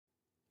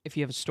If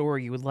you have a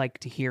story you would like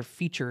to hear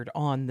featured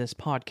on this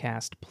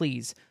podcast,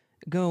 please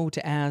go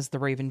to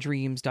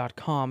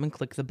astheravendreams.com and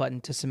click the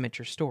button to submit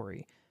your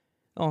story.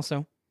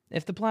 Also,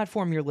 if the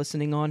platform you're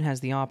listening on has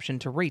the option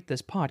to rate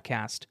this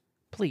podcast,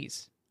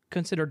 please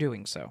consider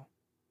doing so.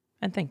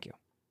 And thank you.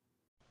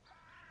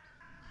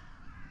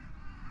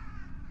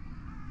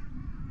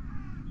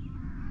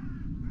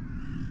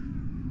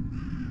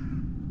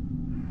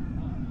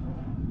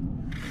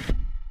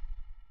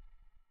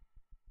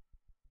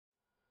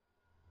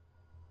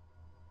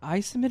 I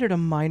submitted a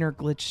minor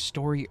glitch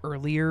story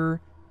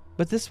earlier,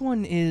 but this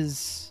one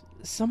is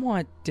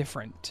somewhat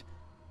different.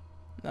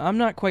 I'm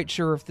not quite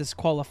sure if this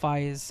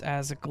qualifies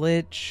as a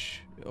glitch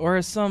or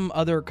as some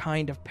other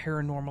kind of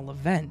paranormal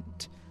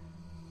event.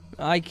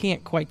 I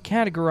can't quite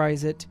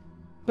categorize it,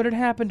 but it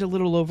happened a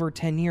little over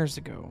 10 years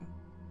ago,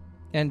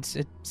 and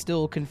it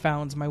still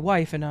confounds my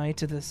wife and I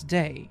to this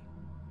day.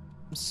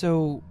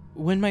 So,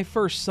 when my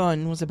first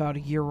son was about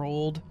a year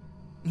old,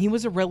 he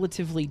was a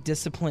relatively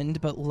disciplined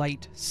but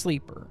light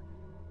sleeper.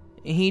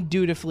 He'd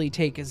dutifully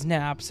take his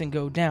naps and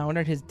go down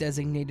at his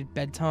designated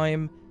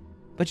bedtime,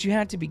 but you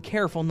had to be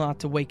careful not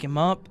to wake him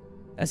up,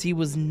 as he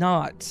was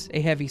not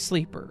a heavy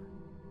sleeper.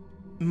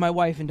 My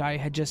wife and I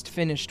had just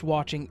finished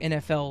watching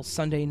NFL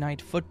Sunday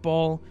Night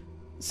Football,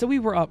 so we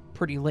were up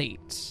pretty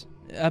late,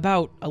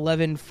 about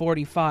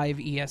 11:45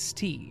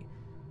 EST,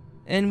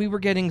 and we were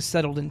getting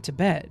settled into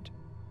bed.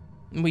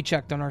 We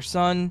checked on our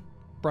son,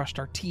 brushed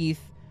our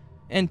teeth,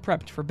 and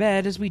prepped for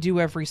bed as we do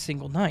every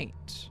single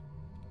night.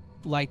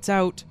 Lights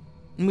out,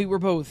 and we were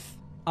both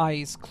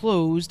eyes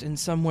closed and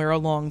somewhere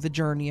along the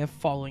journey of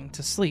falling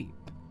to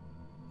sleep.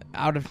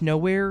 Out of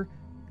nowhere,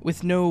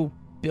 with no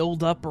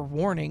build-up or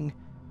warning,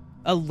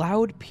 a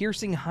loud,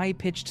 piercing,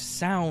 high-pitched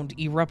sound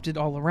erupted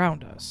all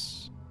around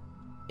us.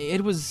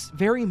 It was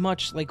very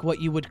much like what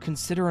you would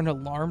consider an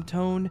alarm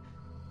tone,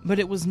 but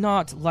it was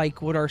not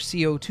like what our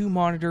CO2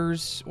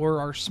 monitors or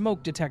our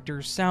smoke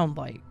detectors sound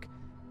like.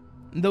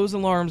 Those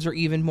alarms are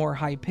even more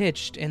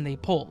high-pitched and they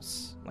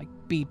pulse, like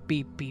beep,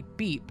 beep, beep,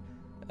 beep,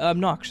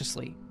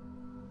 obnoxiously.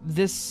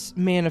 This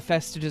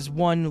manifested as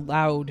one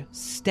loud,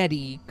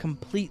 steady,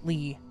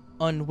 completely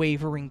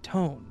unwavering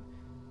tone.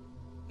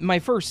 My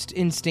first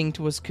instinct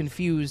was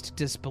confused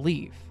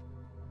disbelief.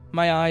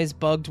 My eyes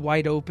bugged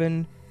wide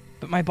open,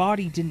 but my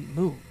body didn't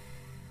move.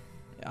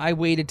 I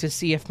waited to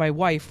see if my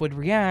wife would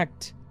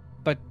react,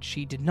 but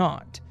she did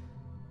not.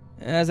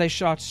 As I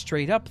shot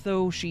straight up,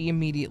 though, she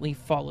immediately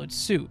followed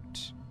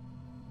suit.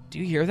 "Do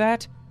you hear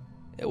that?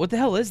 What the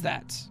hell is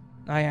that?"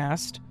 I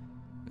asked.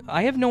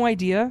 "I have no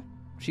idea,"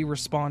 she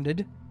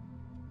responded.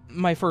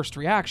 My first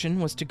reaction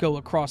was to go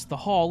across the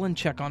hall and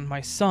check on my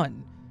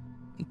son.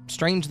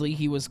 Strangely,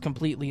 he was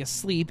completely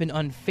asleep and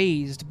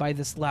unfazed by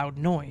this loud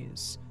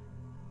noise.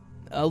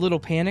 A little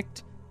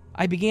panicked,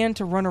 I began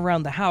to run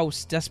around the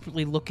house,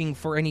 desperately looking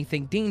for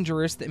anything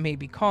dangerous that may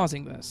be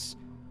causing this.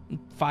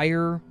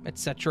 Fire,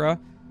 etc.,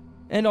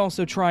 and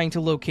also trying to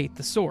locate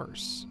the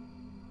source.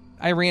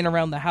 I ran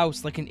around the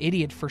house like an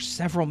idiot for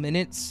several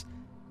minutes,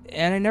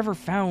 and I never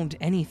found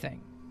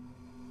anything.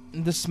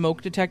 The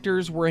smoke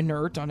detectors were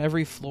inert on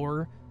every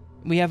floor.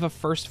 We have a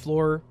first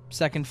floor,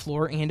 second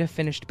floor, and a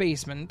finished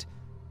basement,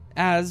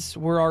 as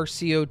were our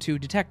CO2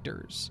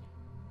 detectors.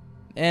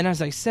 And as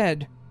I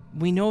said,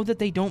 we know that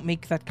they don't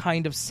make that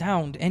kind of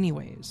sound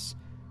anyways.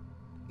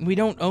 We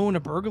don't own a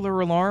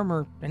burglar alarm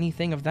or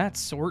anything of that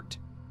sort.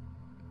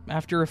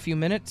 After a few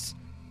minutes,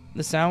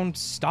 the sound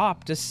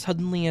stopped as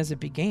suddenly as it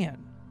began.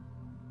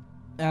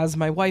 As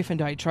my wife and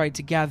I tried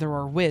to gather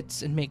our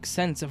wits and make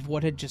sense of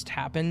what had just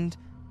happened,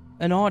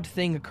 an odd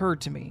thing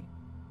occurred to me.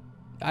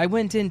 I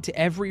went into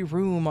every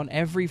room on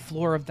every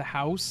floor of the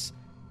house,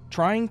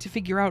 trying to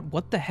figure out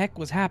what the heck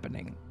was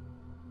happening.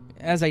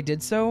 As I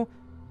did so,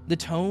 the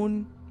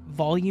tone,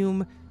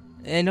 volume,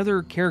 and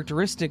other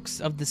characteristics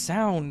of the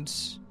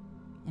sounds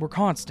were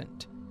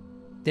constant.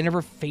 They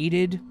never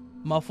faded,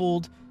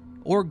 muffled,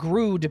 or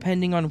grew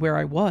depending on where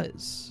I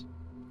was.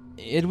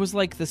 It was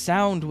like the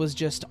sound was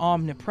just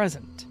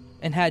omnipresent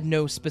and had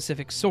no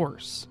specific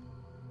source.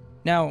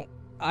 Now,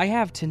 I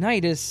have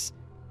tinnitus,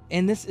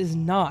 and this is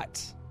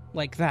not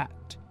like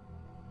that.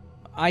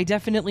 I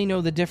definitely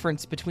know the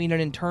difference between an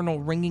internal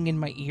ringing in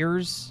my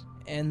ears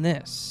and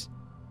this.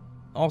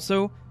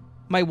 Also,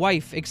 my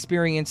wife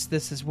experienced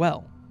this as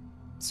well,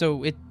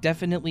 so it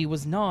definitely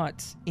was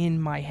not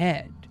in my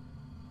head.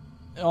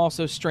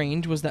 Also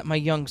strange was that my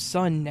young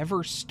son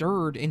never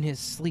stirred in his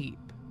sleep.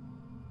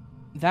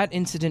 That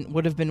incident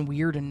would have been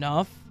weird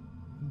enough,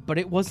 but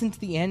it wasn't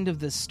the end of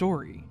this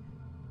story.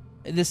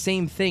 The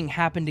same thing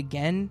happened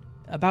again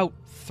about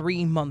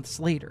 3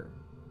 months later.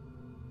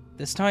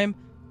 This time,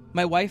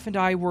 my wife and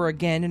I were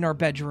again in our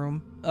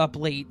bedroom, up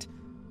late,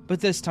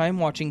 but this time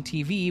watching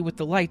TV with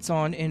the lights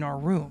on in our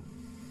room.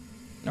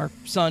 Our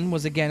son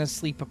was again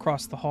asleep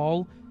across the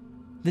hall.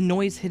 The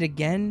noise hit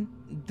again,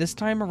 this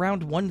time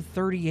around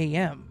 1:30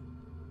 a.m.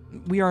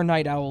 We are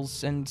night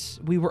owls, and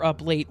we were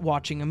up late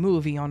watching a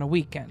movie on a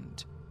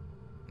weekend.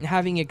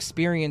 Having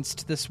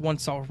experienced this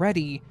once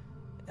already,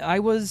 I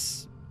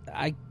was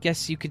I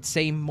guess you could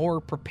say,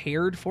 more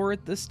prepared for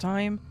it this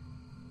time.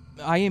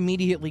 I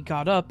immediately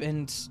got up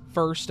and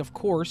first, of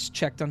course,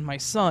 checked on my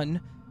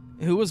son,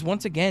 who was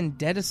once again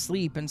dead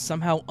asleep and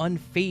somehow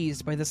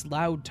unfazed by this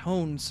loud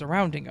tone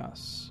surrounding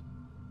us.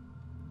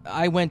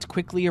 I went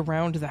quickly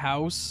around the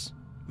house,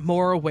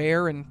 more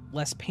aware and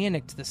less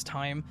panicked this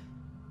time,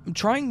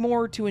 trying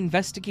more to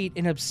investigate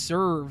and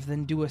observe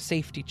than do a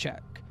safety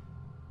check.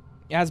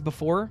 As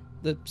before,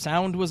 the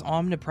sound was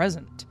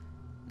omnipresent.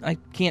 I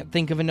can't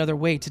think of another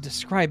way to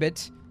describe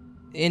it.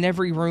 In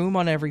every room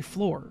on every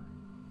floor.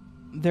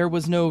 There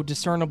was no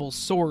discernible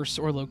source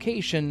or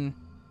location.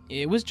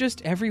 It was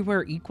just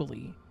everywhere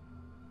equally.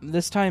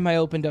 This time I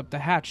opened up the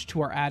hatch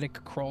to our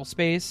attic crawl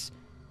space,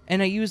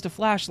 and I used a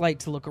flashlight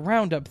to look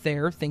around up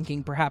there,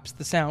 thinking perhaps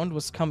the sound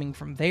was coming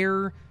from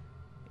there,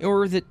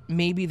 or that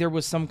maybe there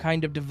was some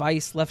kind of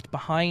device left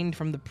behind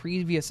from the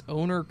previous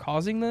owner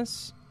causing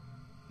this.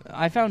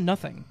 I found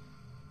nothing,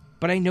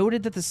 but I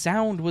noted that the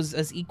sound was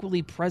as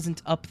equally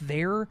present up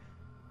there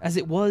as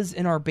it was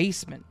in our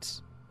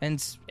basement,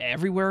 and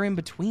everywhere in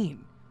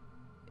between.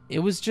 It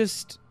was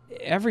just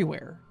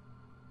everywhere.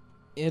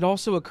 It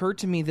also occurred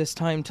to me this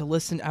time to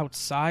listen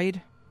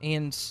outside,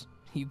 and,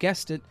 you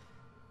guessed it,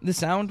 the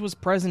sound was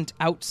present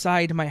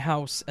outside my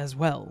house as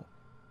well.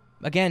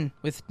 Again,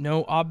 with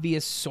no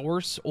obvious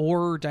source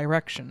or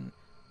direction.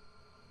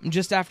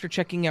 Just after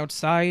checking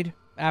outside,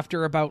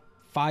 after about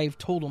 5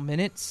 total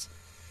minutes,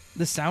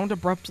 the sound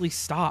abruptly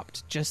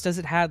stopped, just as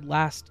it had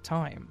last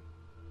time.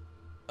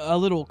 A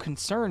little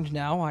concerned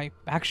now, I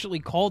actually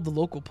called the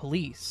local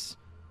police.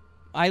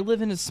 I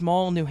live in a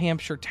small New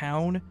Hampshire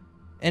town,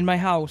 and my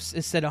house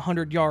is set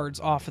 100 yards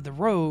off of the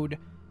road,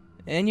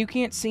 and you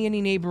can't see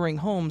any neighboring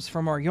homes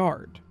from our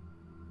yard.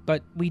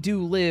 But we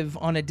do live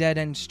on a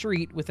dead-end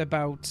street with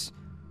about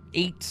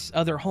 8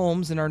 other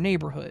homes in our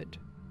neighborhood.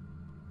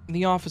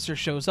 The officer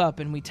shows up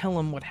and we tell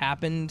him what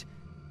happened.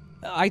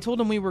 I told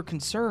him we were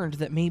concerned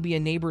that maybe a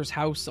neighbor's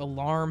house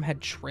alarm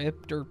had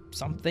tripped or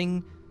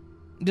something,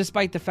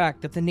 despite the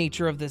fact that the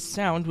nature of this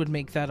sound would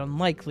make that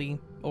unlikely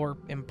or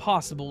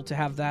impossible to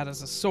have that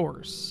as a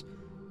source,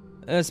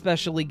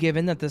 especially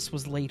given that this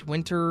was late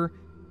winter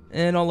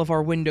and all of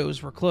our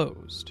windows were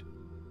closed.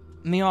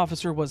 And the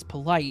officer was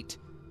polite,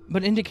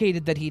 but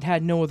indicated that he'd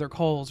had no other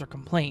calls or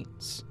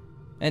complaints,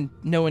 and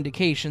no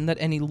indication that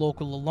any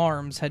local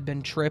alarms had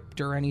been tripped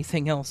or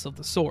anything else of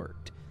the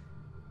sort.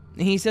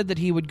 He said that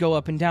he would go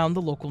up and down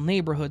the local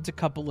neighborhoods a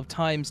couple of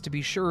times to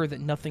be sure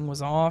that nothing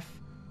was off,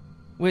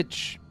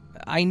 which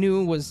I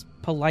knew was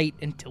polite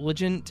and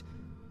diligent,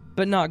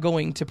 but not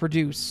going to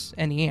produce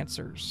any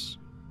answers.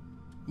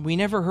 We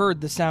never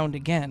heard the sound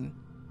again.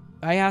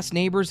 I asked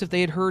neighbors if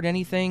they had heard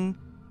anything,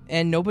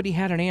 and nobody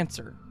had an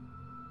answer.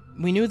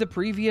 We knew the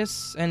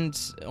previous and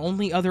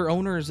only other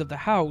owners of the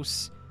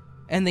house,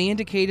 and they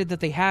indicated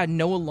that they had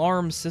no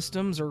alarm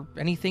systems or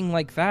anything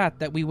like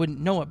that we wouldn't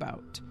know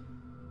about.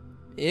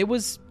 It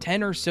was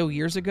 10 or so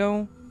years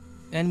ago,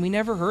 and we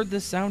never heard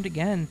this sound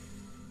again,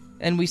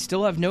 and we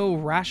still have no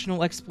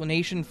rational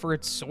explanation for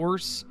its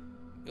source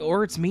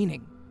or its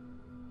meaning.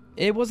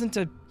 It wasn't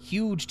a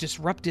huge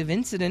disruptive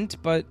incident,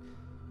 but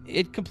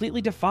it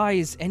completely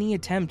defies any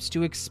attempts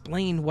to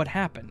explain what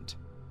happened.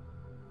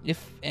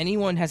 If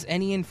anyone has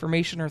any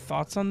information or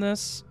thoughts on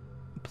this,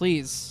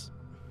 please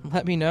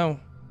let me know.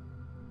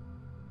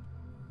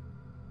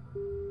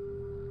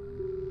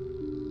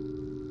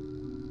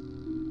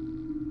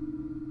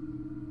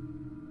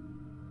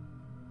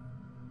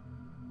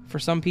 For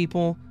some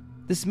people,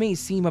 this may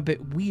seem a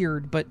bit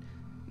weird, but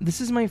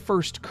this is my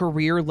first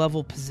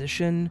career-level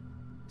position,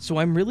 so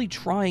I'm really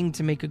trying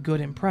to make a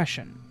good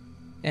impression,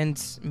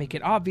 and make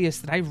it obvious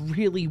that I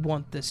really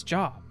want this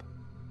job.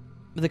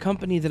 The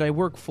company that I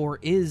work for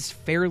is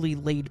fairly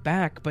laid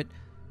back, but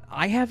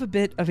I have a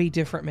bit of a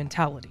different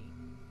mentality.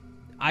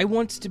 I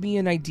want to be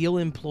an ideal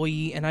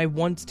employee, and I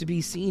want to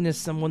be seen as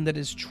someone that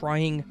is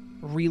trying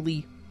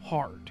really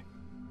hard.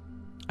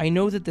 I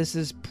know that this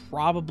is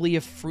probably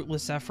a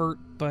fruitless effort,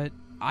 but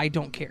I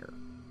don't care.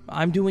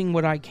 I'm doing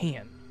what I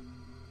can.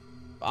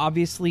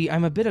 Obviously,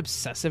 I'm a bit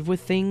obsessive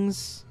with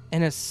things,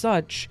 and as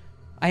such,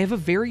 I have a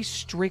very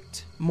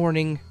strict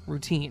morning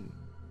routine.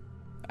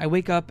 I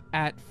wake up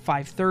at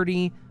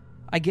 5:30,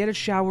 I get a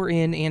shower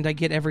in, and I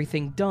get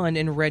everything done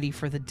and ready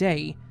for the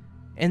day,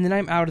 and then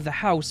I'm out of the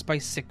house by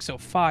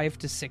 6:05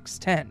 to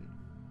 6:10.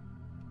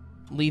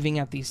 Leaving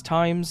at these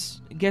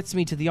times gets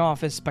me to the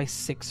office by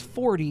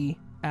 6:40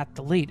 at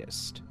the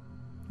latest,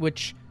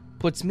 which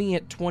puts me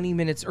at 20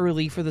 minutes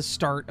early for the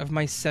start of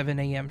my 7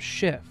 a.m.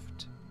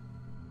 shift.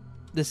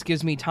 This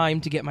gives me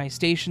time to get my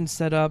station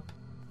set up,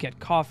 get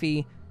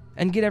coffee,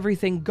 and get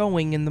everything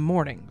going in the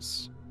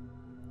mornings.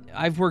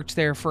 I've worked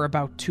there for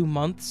about 2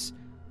 months,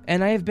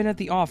 and I have been at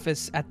the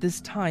office at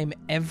this time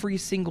every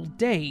single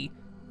day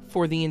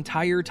for the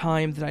entire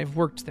time that I've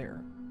worked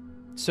there,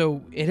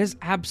 so it has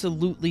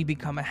absolutely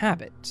become a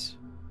habit.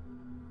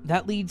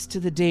 That leads to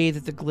the day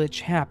that the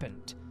glitch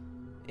happened.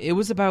 It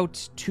was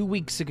about 2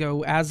 weeks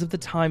ago as of the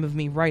time of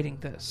me writing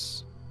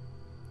this.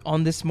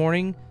 On this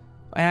morning,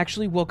 I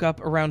actually woke up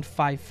around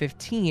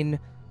 5:15,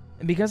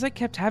 because I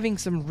kept having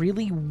some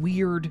really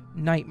weird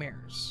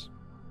nightmares,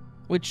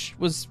 which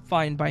was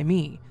fine by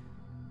me.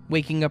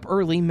 Waking up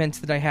early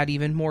meant that I had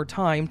even more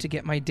time to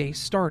get my day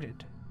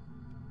started.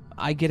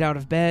 I get out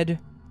of bed,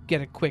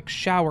 get a quick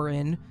shower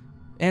in,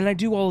 and I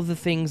do all of the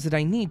things that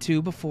I need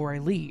to before I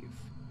leave.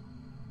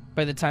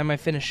 By the time I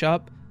finish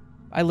up,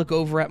 I look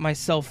over at my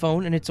cell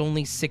phone and it's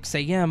only 6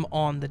 a.m.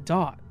 on the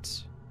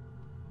dot.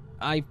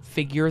 I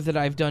figure that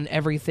I've done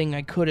everything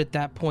I could at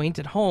that point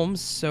at home,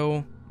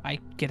 so I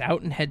get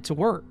out and head to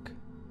work.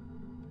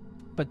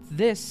 But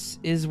this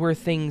is where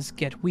things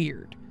get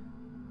weird.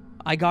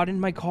 I got in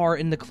my car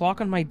and the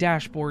clock on my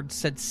dashboard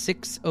said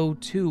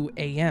 6:02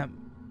 a.m.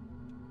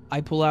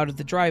 I pull out of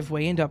the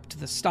driveway and up to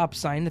the stop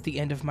sign at the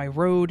end of my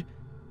road,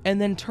 and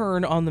then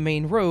turn on the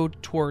main road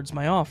towards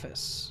my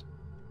office.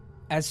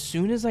 As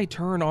soon as I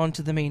turn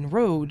onto the main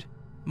road,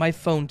 my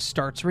phone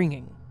starts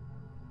ringing.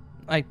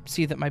 I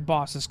see that my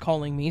boss is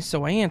calling me,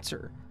 so I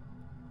answer.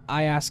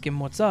 I ask him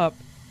what's up,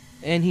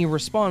 and he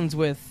responds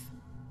with,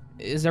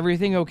 "Is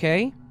everything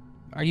okay?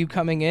 Are you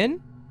coming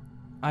in?"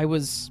 I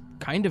was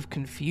kind of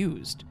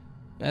confused,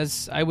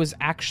 as I was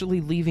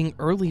actually leaving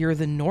earlier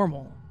than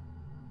normal.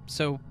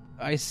 So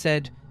I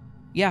said,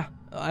 "Yeah,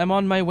 I'm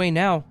on my way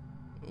now.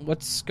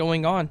 What's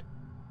going on?"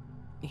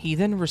 He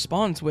then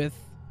responds with,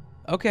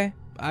 "Okay,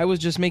 I was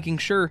just making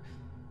sure.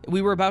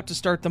 We were about to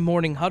start the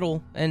morning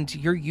huddle, and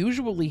you're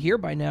usually here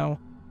by now,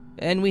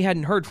 and we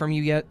hadn't heard from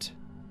you yet."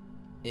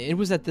 It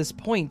was at this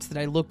point that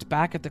I looked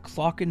back at the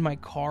clock in my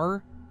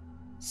car,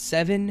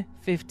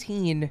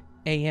 7:15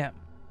 a.m.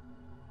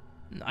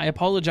 I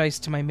apologize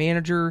to my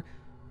manager,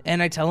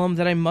 and I tell him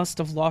that I must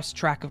have lost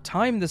track of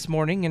time this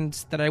morning and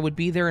that I would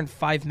be there in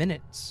 5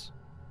 minutes.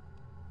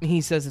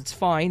 He says it's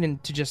fine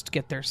and to just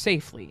get there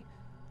safely.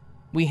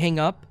 We hang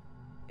up,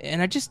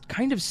 and I just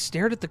kind of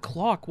stared at the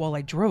clock while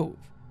I drove,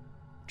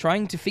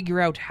 trying to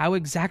figure out how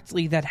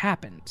exactly that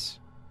happened.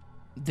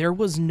 There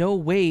was no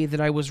way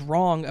that I was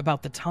wrong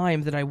about the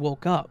time that I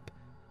woke up.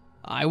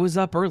 I was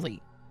up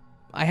early.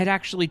 I had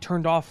actually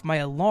turned off my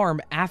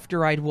alarm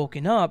after I'd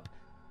woken up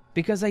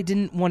because I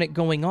didn't want it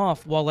going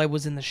off while I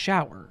was in the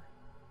shower.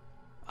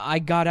 I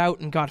got out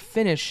and got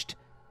finished,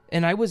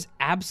 and I was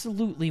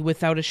absolutely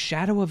without a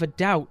shadow of a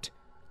doubt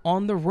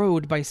on the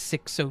road by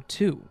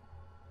 6:02.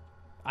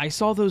 I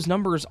saw those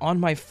numbers on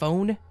my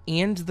phone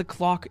and the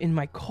clock in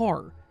my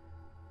car.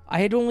 I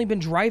had only been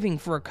driving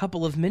for a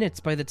couple of minutes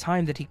by the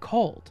time that he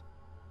called,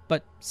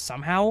 but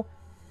somehow,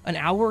 an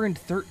hour and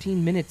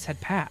 13 minutes had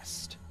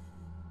passed.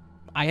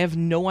 I have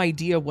no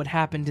idea what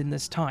happened in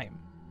this time.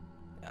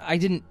 I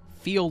didn't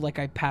feel like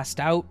I passed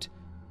out,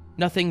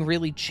 nothing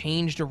really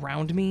changed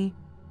around me,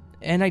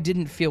 and I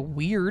didn't feel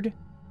weird.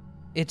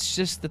 It's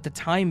just that the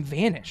time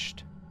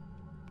vanished.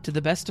 To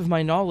the best of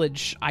my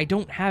knowledge, I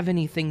don't have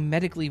anything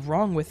medically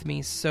wrong with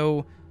me,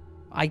 so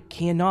I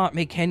cannot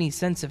make any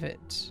sense of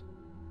it.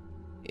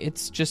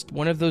 It's just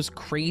one of those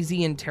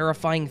crazy and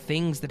terrifying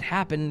things that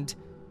happened,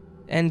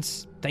 and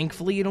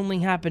thankfully it only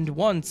happened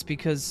once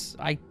because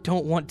I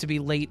don't want to be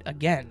late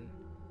again.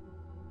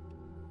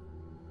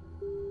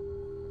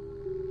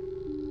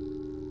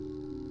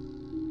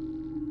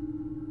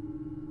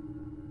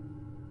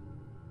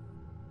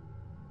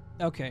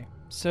 Okay,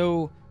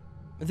 so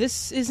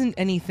this isn't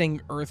anything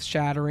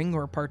earth-shattering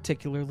or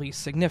particularly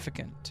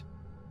significant.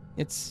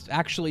 It's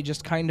actually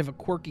just kind of a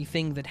quirky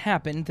thing that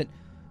happened that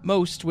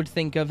most would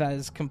think of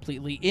as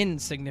completely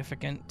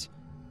insignificant,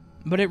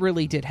 but it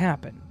really did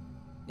happen,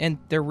 and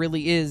there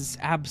really is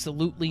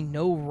absolutely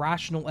no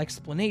rational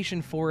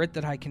explanation for it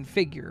that I can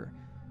figure.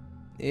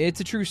 It's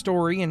a true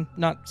story and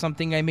not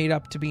something I made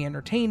up to be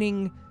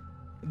entertaining,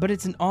 but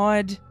it's an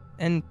odd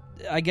and,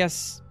 I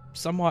guess,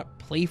 somewhat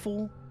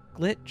playful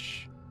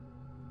glitch.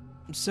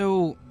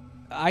 So,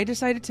 I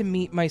decided to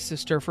meet my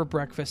sister for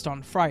breakfast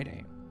on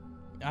Friday.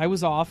 I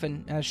was off,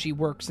 and as she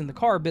works in the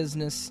car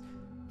business,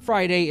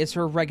 Friday is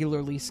her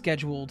regularly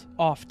scheduled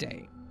off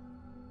day.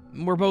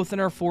 We're both in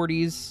our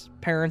 40s,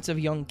 parents of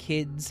young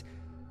kids,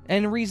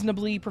 and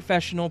reasonably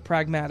professional,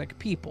 pragmatic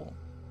people.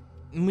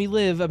 We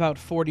live about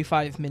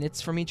 45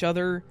 minutes from each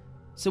other,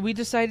 so we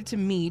decided to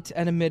meet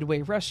at a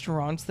Midway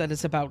restaurant that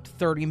is about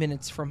 30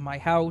 minutes from my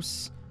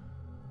house.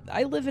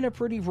 I live in a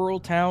pretty rural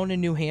town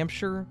in New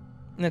Hampshire,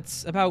 and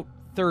it's about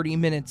 30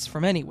 minutes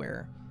from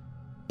anywhere,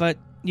 but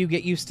you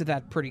get used to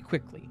that pretty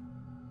quickly.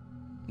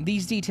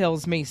 These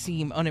details may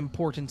seem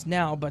unimportant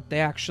now, but they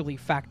actually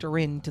factor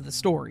into the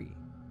story.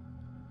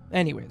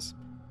 Anyways,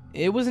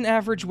 it was an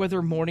average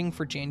weather morning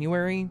for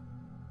January.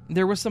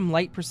 There was some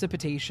light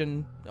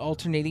precipitation,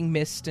 alternating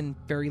mist and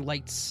very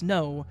light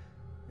snow,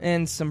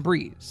 and some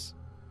breeze.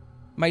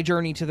 My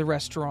journey to the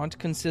restaurant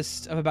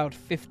consists of about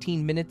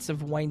 15 minutes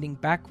of winding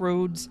back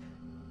roads,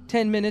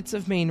 10 minutes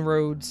of main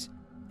roads,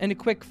 and a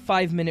quick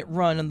 5-minute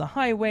run on the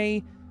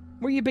highway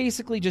where you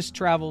basically just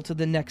travel to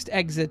the next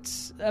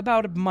exits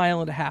about 1.5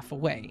 miles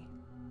away.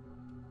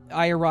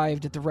 I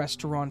arrived at the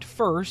restaurant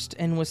first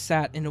and was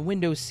sat in a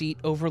window seat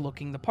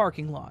overlooking the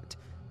parking lot.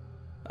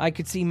 I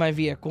could see my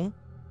vehicle,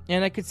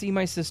 and I could see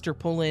my sister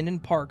pull in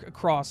and park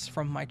across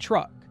from my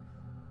truck.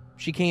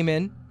 She came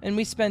in, and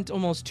we spent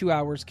almost 2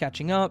 hours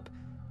catching up,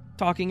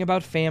 talking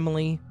about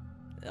family,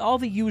 all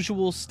the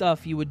usual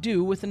stuff you would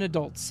do with an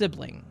adult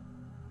sibling.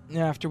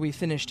 After we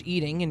finished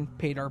eating and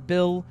paid our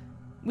bill,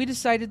 we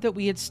decided that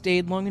we had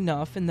stayed long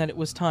enough and that it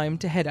was time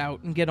to head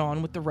out and get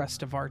on with the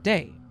rest of our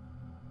day.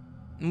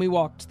 We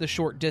walked the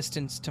short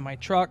distance to my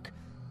truck,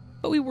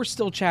 but we were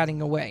still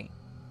chatting away.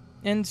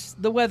 And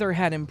the weather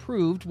had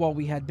improved while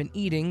we had been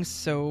eating,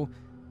 so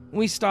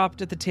we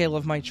stopped at the tail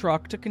of my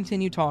truck to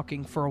continue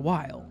talking for a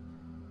while.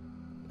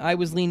 I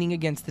was leaning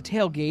against the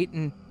tailgate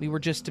and we were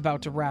just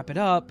about to wrap it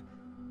up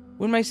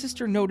when my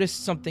sister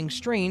noticed something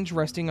strange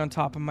resting on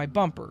top of my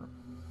bumper,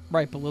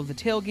 right below the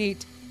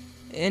tailgate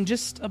and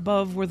just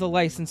above where the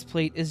license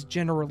plate is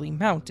generally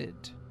mounted.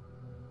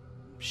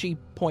 She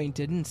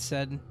pointed and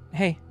said,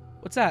 "Hey,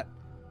 what's that?"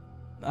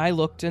 I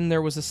looked and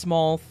there was a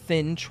small,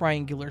 thin,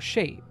 triangular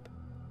shape.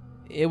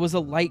 It was a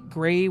light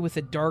gray with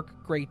a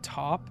dark gray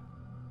top.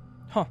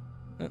 "Huh,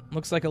 it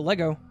looks like a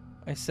Lego,"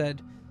 I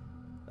said.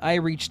 I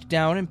reached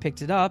down and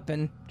picked it up,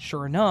 and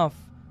sure enough,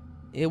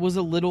 it was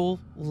a little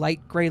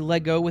light gray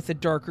Lego with a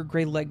darker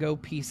gray Lego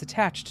piece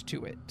attached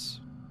to it.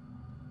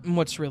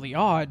 What's really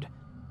odd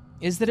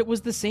is that it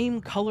was the same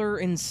color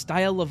and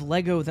style of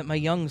Lego that my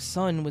young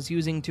son was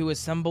using to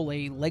assemble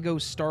a Lego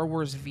Star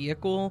Wars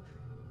vehicle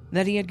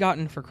that he had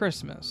gotten for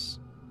Christmas.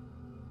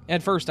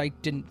 At first, I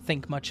didn't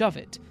think much of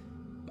it.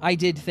 I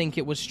did think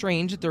it was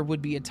strange that there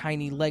would be a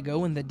tiny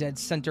Lego in the dead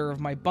center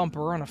of my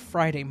bumper on a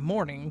Friday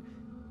morning,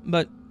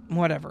 but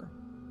whatever.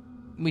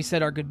 We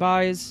said our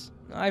goodbyes,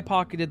 I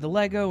pocketed the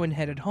Lego and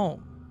headed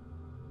home.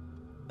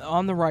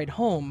 On the ride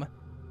home,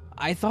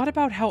 I thought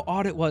about how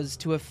odd it was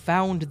to have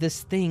found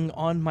this thing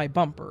on my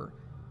bumper.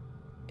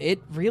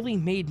 It really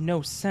made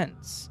no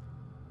sense.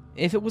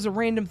 If it was a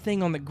random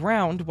thing on the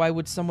ground, why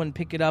would someone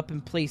pick it up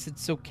and place it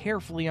so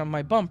carefully on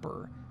my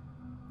bumper?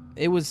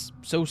 It was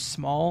so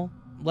small,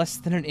 less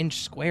than an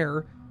inch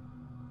square,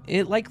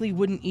 it likely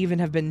wouldn't even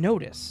have been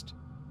noticed.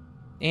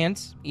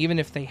 And even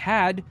if they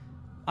had,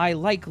 I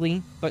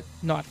likely, but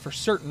not for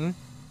certain,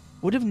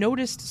 would have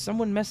noticed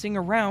someone messing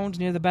around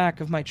near the back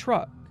of my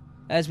truck,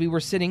 as we were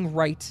sitting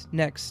right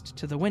next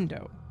to the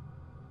window.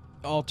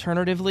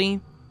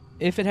 Alternatively,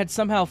 if it had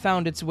somehow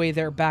found its way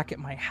there back at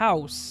my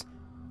house,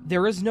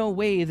 there is no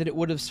way that it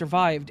would have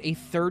survived a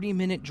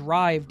 30-minute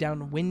drive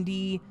down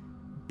windy,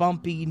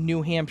 bumpy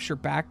New Hampshire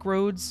back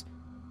roads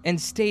and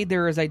stayed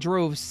there as I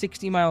drove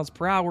 60 miles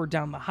per hour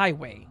down the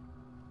highway.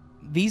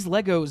 These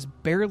Legos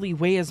barely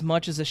weigh as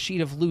much as a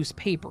sheet of loose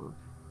paper.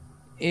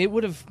 It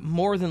would have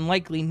more than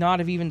likely not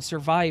have even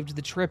survived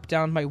the trip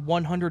down my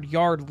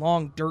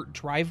 100-yard-long dirt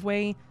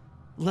driveway,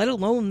 let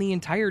alone the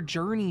entire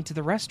journey to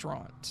the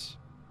restaurant.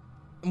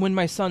 When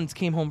my sons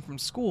came home from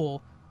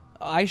school,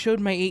 I showed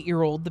my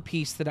 8-year-old the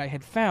piece that I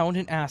had found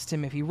and asked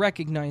him if he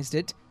recognized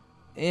it,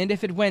 and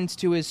if it went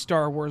to his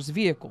Star Wars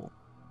vehicle,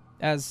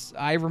 as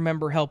I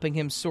remember helping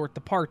him sort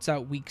the parts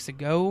out weeks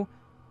ago,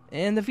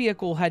 and the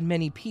vehicle had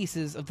many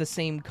pieces of the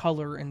same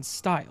color and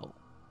style.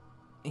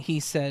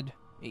 He said,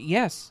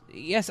 Yes,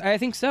 I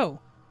think so."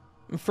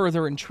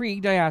 Further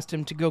intrigued, I asked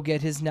him to go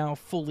get his now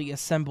fully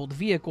assembled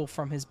vehicle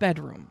from his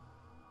bedroom.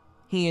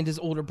 He and his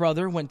older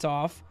brother went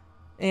off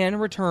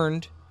and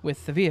returned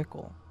with the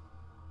vehicle.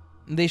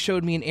 They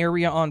showed me an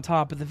area on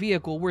top of the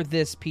vehicle where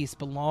this piece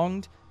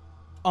belonged,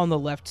 on the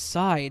left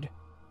side,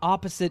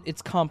 opposite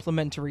its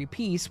complementary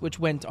piece which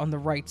went on the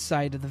right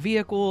side of the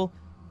vehicle,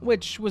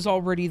 which was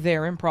already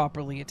there and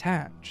properly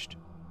attached.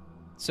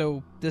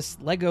 So this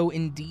Lego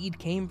indeed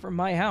came from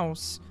my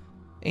house,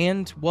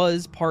 and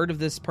was part of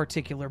this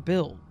particular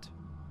build.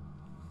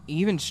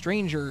 Even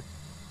stranger,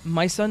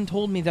 my son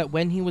told me that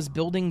when he was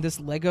building this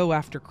Lego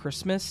after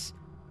Christmas,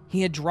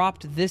 he had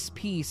dropped this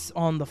piece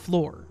on the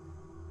floor.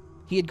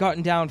 He had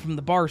gotten down from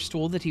the bar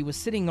stool that he was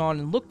sitting on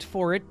and looked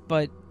for it,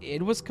 but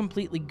it was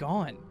completely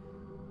gone.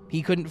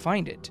 He couldn't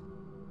find it.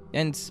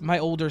 And my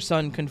older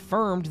son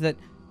confirmed that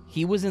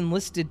he was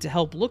enlisted to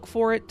help look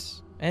for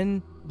it,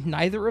 and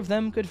neither of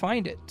them could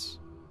find it.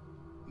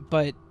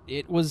 But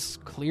it was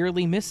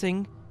clearly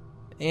missing,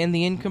 and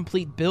the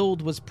incomplete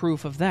build was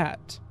proof of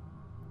that.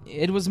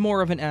 It was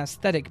more of an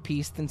aesthetic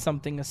piece than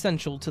something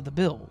essential to the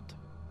build.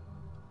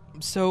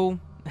 So,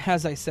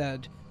 as I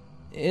said,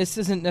 this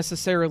isn't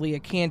necessarily a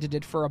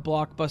candidate for a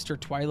blockbuster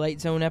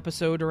Twilight Zone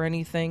episode or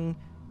anything,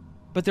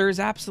 but there is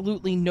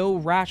absolutely no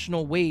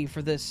rational way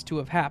for this to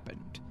have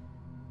happened.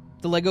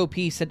 The Lego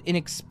piece had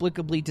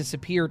inexplicably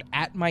disappeared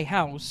at my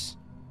house,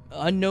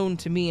 unknown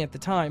to me at the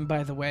time,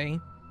 by the way,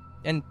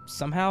 and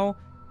somehow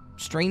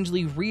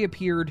strangely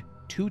reappeared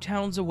 2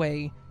 towns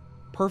away,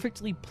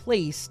 perfectly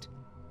placed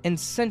and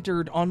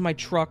centered on my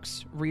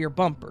truck's rear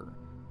bumper,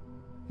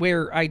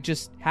 where I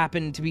just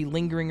happened to be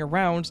lingering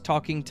around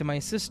talking to my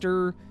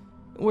sister,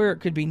 where it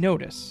could be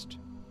noticed.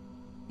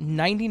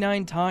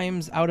 99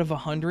 times out of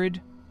 100,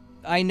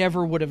 I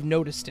never would have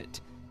noticed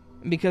it,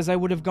 because I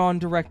would have gone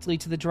directly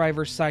to the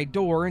driver's side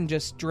door and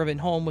just driven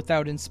home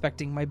without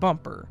inspecting my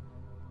bumper.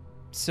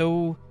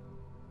 So,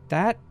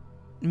 that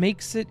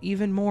makes it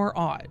even more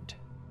odd.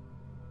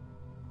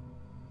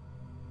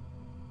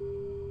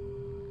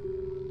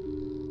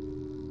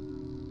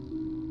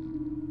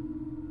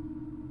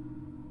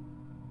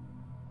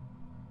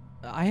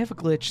 I have a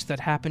glitch that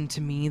happened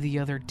to me the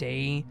other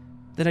day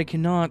that I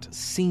cannot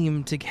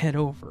seem to get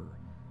over.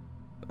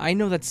 I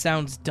know that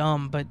sounds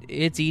dumb, but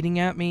it's eating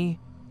at me,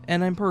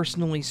 and I'm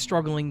personally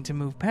struggling to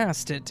move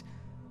past it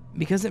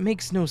because it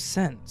makes no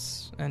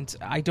sense, and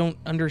I don't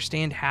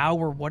understand how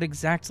or what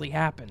exactly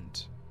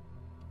happened.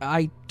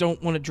 I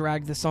don't want to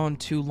drag this on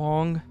too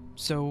long,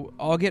 so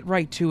I'll get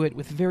right to it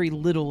with very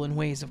little in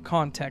ways of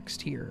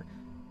context here.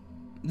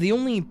 The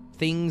only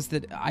things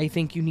that I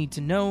think you need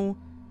to know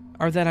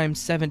are that I'm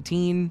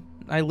 17,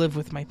 I live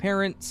with my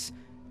parents,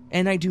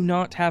 and I do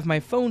not have my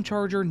phone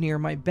charger near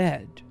my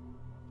bed.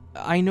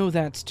 I know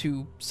that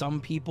to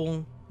some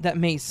people, that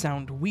may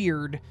sound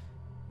weird,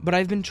 but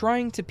I've been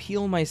trying to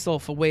peel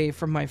myself away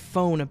from my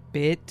phone a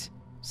bit,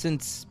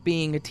 since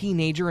being a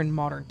teenager in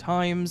modern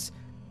times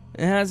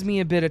has me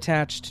a bit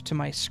attached to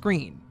my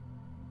screen.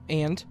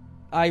 And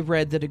I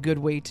read that a good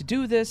way to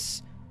do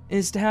this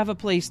is to have a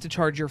place to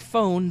charge your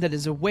phone that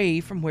is away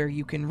from where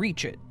you can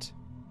reach it.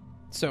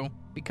 So,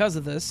 because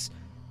of this,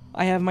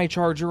 I have my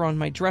charger on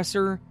my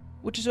dresser,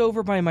 which is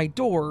over by my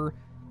door,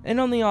 and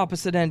on the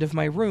opposite end of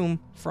my room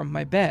from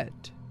my bed.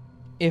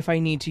 If I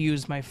need to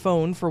use my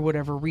phone for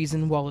whatever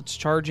reason while it's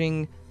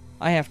charging,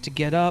 I have to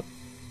get up,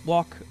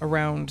 walk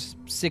around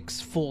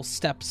 6 full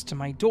steps to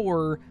my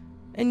door,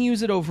 and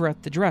use it over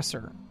at the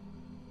dresser.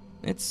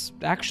 It's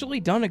actually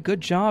done a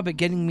good job at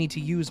getting me to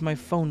use my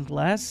phone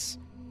less,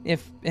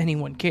 if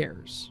anyone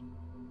cares.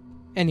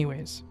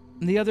 Anyways,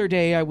 the other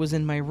day I was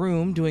in my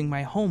room doing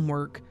my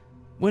homework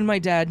when my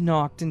dad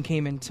knocked and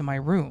came into my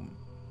room.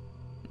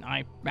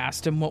 I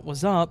asked him what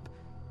was up,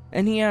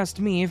 and he asked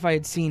me if I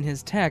had seen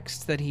his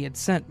text that he had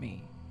sent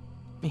me.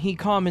 He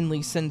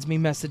commonly sends me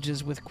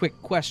messages with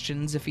quick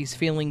questions if he's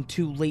feeling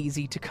too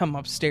lazy to come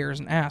upstairs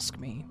and ask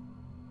me.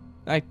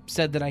 I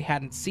said that I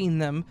hadn't seen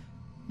them,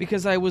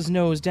 because I was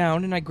nose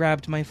down and I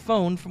grabbed my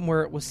phone from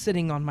where it was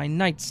sitting on my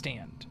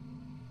nightstand.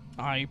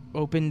 I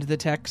opened the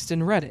text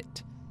and read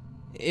it.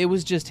 It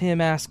was just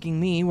him asking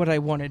me what I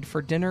wanted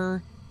for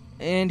dinner,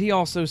 and he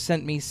also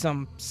sent me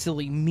some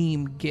silly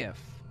meme gif.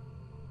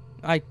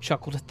 I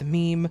chuckled at the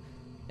meme,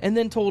 and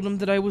then told him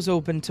that I was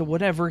open to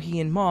whatever he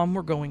and Mom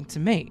were going to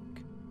make,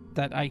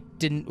 that I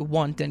didn't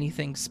want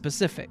anything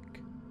specific.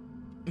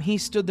 He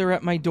stood there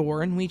at my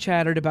door and we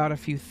chatted about a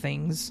few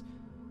things.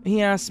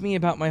 He asked me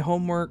about my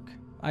homework.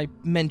 I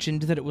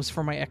mentioned that it was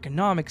for my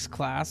economics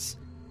class,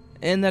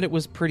 and that it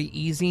was pretty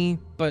easy,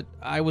 but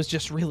I was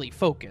just really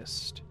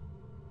focused.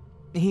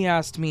 He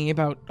asked me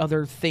about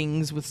other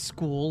things with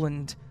school,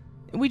 and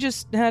we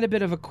just had a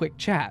bit of a quick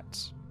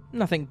chat.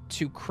 Nothing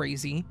too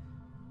crazy.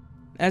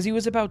 As he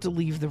was about to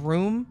leave the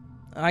room,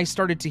 I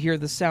started to hear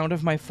the sound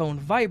of my phone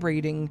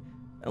vibrating,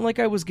 like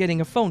I was getting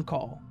a phone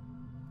call.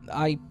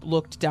 I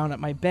looked down at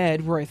my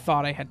bed where I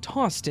thought I had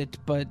tossed it,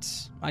 but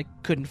I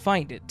couldn't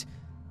find it.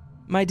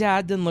 My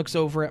dad then looks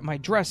over at my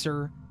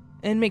dresser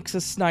and makes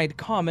a snide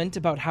comment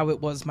about how it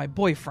was my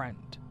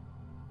boyfriend.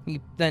 He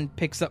then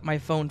picks up my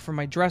phone from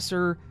my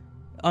dresser,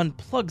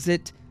 unplugs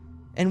it,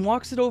 and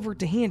walks it over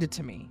to hand it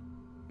to me.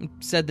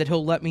 Said that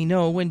he'll let me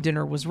know when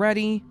dinner was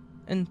ready,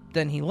 and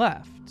then he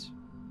left.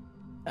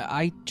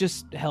 I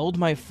just held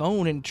my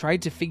phone and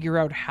tried to figure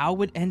out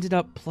how it ended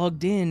up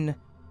plugged in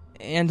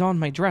and on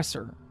my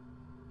dresser.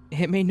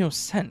 It made no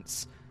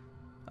sense.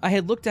 I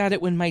had looked at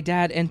it when my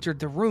dad entered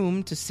the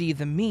room to see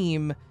the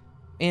meme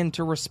and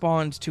to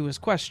respond to his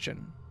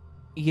question.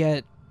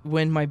 Yet,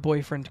 when my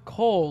boyfriend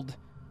called,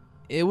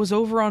 it was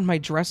over on my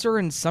dresser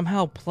and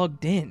somehow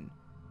plugged in.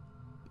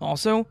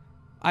 Also,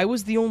 I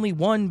was the only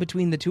one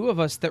between the two of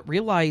us that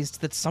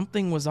realized that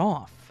something was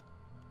off.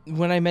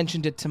 When I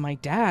mentioned it to my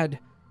dad,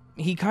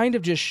 he kind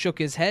of just shook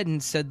his head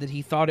and said that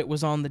he thought it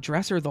was on the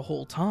dresser the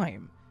whole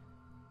time.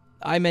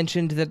 I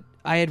mentioned that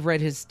I had read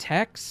his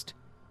text,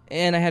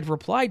 and I had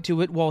replied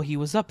to it while he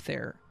was up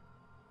there.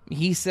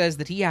 He says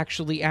that he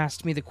actually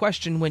asked me the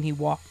question when he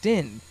walked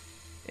in,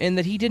 and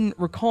that he didn't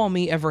recall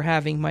me ever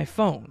having my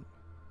phone.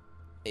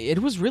 It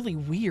was really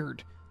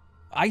weird.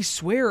 I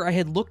swear I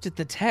had looked at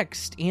the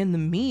text and the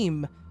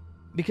meme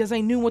because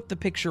I knew what the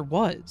picture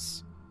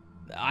was.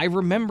 I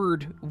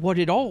remembered what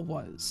it all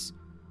was,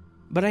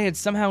 but I had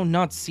somehow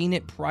not seen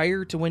it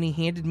prior to when he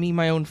handed me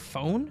my own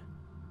phone.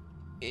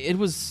 It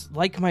was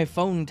like my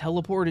phone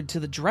teleported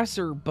to the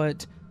dresser,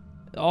 but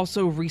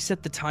also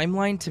reset the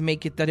timeline to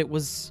make it that it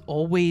was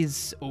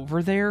always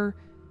over there.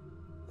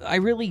 I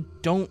really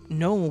don't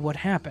know what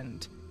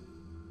happened,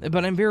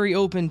 but I'm very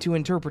open to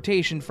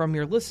interpretation from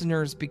your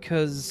listeners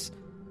because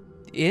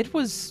it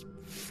was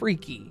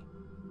freaky.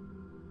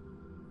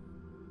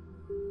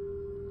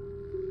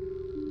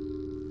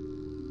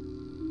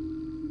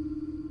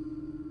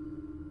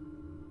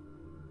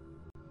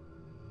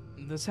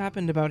 This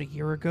happened about a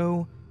year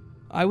ago.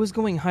 I was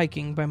going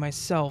hiking by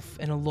myself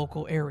in a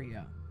local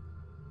area.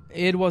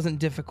 It wasn't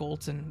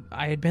difficult, and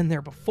I had been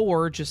there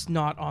before, just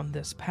not on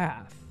this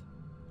path.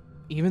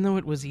 Even though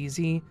it was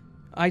easy,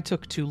 I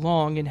took too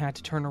long and had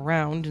to turn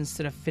around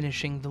instead of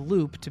finishing the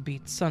loop to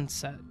beat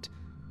sunset.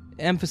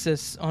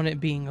 Emphasis on it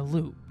being a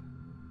loop.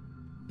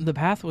 The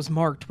path was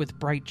marked with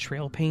bright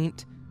trail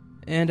paint,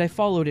 and I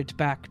followed it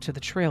back to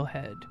the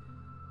trailhead.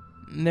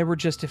 There were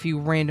just a few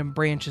random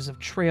branches of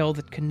trail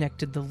that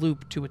connected the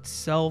loop to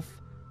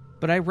itself,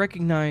 but I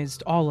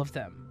recognized all of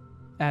them,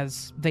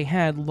 as they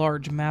had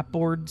large map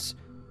boards,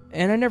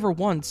 and I never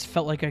once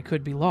felt like I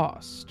could be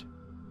lost.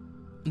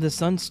 The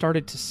sun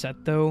started to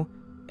set, though,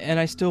 and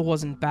I still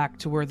wasn't back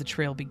to where the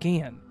trail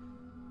began.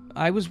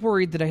 I was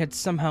worried that I had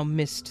somehow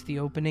missed the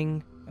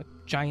opening, a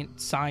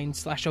giant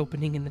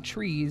sign/opening in the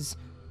trees,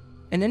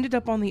 and ended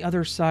up on the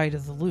other side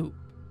of the loop.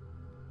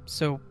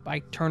 So I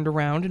turned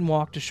around and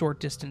walked a short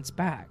distance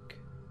back.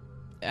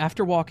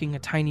 After walking a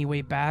tiny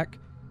way back,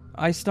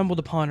 I stumbled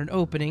upon an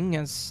opening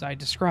as I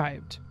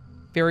described.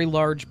 Very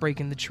large break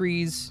in the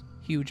trees,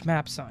 huge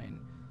map sign.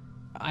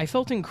 I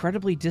felt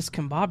incredibly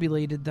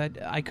discombobulated that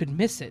I could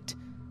miss it,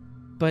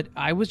 but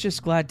I was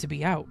just glad to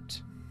be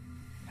out.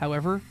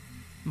 However,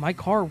 my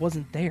car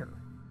wasn't there.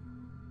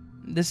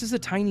 This is a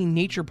tiny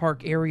nature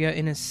park area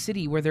in a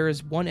city where there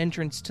is one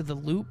entrance to the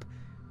loop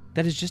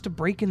that is just a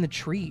break in the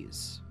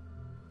trees.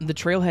 The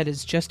trailhead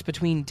is just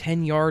between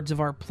 10 yards of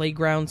our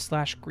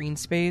playground/green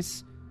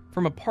space,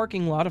 from a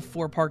parking lot of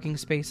 4 parking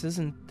spaces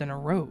and then a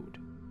road.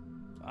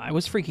 I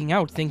was freaking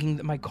out thinking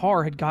that my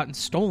car had gotten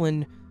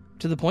stolen,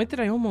 to the point that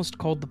I almost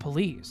called the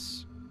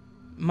police.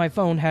 My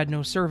phone had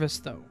no service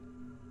though.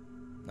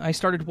 I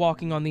started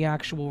walking on the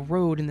actual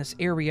road in this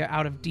area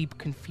out of deep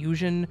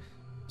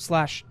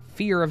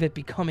confusion/fear of it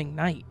becoming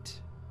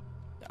night.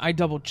 I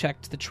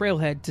double-checked the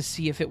trailhead to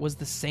see if it was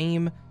the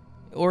same,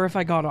 or if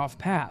I got off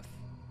path.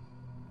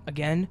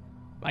 Again,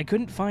 I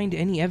couldn't find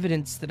any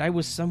evidence that I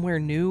was somewhere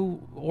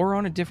new or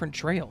on a different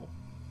trail.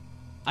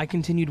 I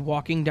continued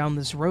walking down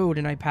this road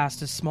and I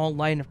passed a small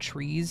line of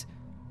trees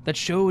that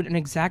showed an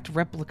exact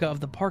replica of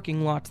the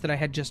parking lot that I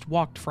had just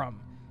walked from,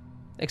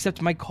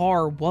 except my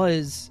car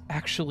was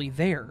actually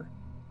there.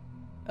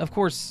 Of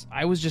course,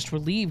 I was just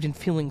relieved and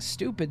feeling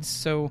stupid,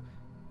 so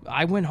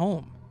I went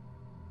home.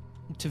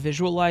 To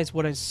visualize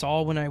what I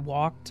saw when I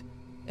walked,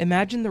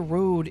 imagine the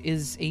road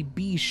is a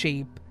B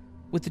shape,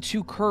 with the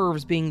 2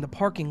 curves being the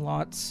parking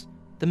lots,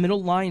 the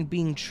middle line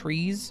being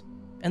trees,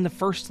 and the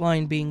first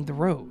line being the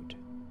road.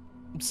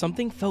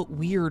 Something felt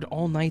weird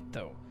all night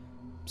though,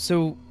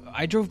 so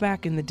I drove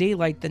back in the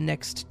daylight the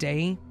next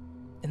day,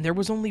 and there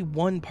was only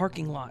one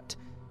parking lot.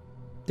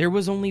 There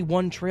was only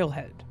one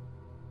trailhead.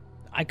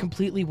 I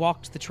completely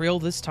walked the trail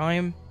this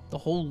time, the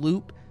whole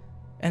loop,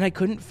 and I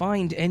couldn't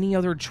find any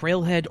other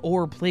trailhead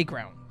or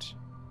playground.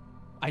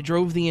 I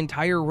drove the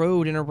entire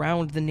road and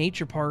around the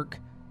nature park,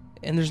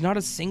 and there's not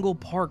a single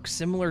park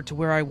similar to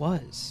where I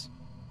was.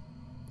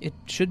 It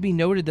should be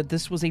noted that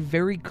this was a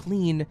very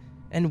clean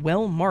and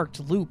well-marked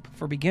loop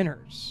for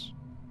beginners.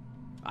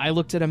 I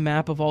looked at a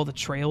map of all the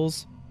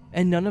trails,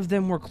 and none of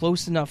them were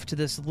close enough to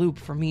this loop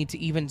for me to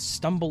even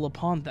stumble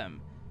upon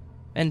them,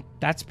 and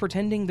that's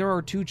pretending there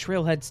are 2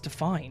 trailheads to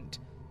find.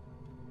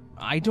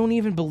 I don't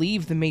even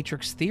believe the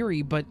Matrix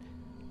theory, but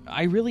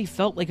I really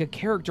felt like a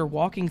character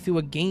walking through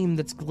a game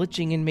that's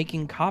glitching and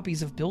making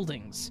copies of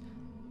buildings.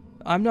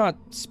 I'm not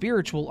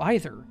spiritual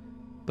either,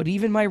 but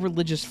even my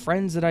religious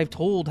friends that I've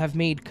told have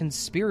made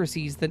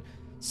conspiracies that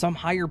some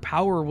higher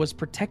power was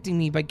protecting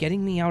me by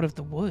getting me out of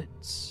the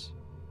woods.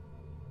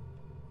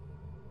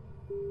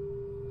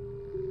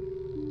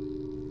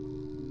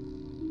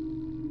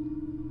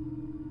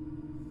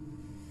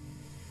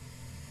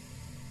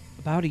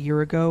 About a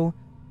year ago,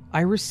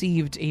 I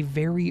received a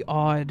very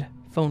odd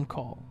phone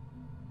call.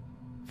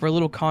 For a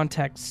little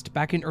context,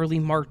 back in early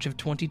March of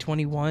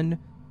 2021,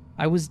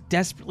 I was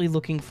desperately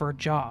looking for a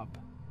job.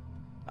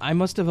 I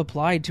must have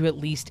applied to at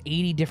least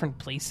 80 different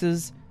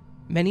places,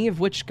 many of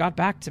which got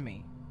back to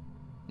me.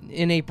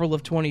 In April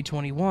of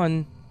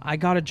 2021, I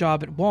got a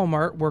job at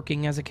Walmart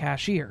working as a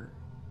cashier.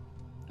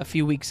 A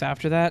few weeks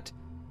after that,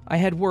 I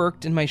had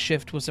worked and my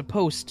shift was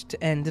supposed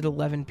to end at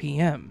 11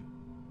 p.m.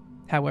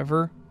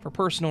 However, for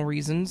personal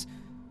reasons,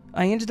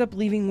 I ended up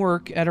leaving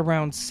work at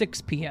around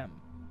 6 p.m.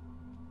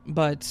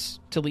 But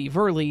to leave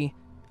early,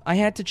 I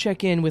had to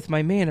check in with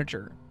my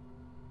manager.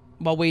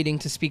 While waiting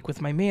to speak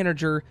with my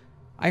manager,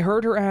 I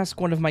heard her ask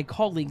one of my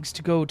colleagues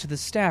to go to the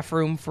staff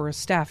room for a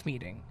staff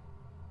meeting.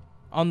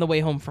 On the way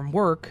home from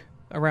work,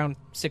 around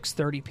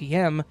 6:30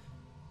 p.m.,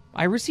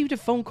 I received a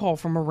phone call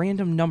from a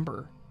random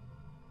number.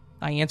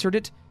 I answered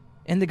it,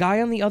 and the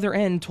guy on the other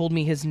end told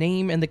me his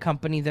name and the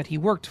company that he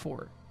worked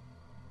for.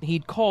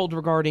 He'd called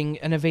regarding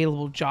an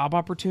available job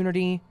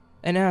opportunity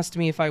and asked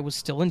me if I was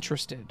still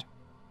interested.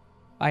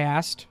 I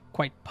asked,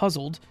 quite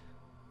puzzled,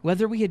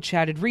 whether we had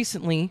chatted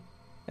recently,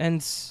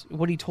 and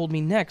what he told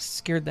me next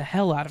scared the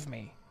hell out of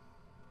me.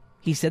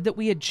 He said that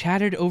we had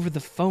chatted over the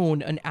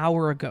phone an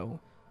hour ago.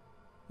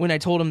 When I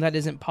told him that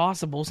isn't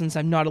possible since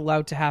I'm not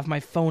allowed to have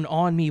my phone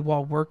on me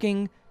while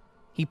working,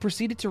 he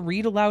proceeded to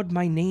read aloud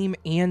my name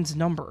and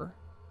number.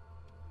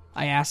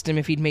 I asked him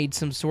if he'd made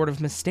some sort of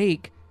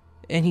mistake,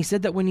 and he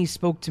said that when he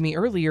spoke to me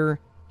earlier,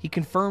 he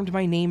confirmed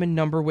my name and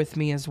number with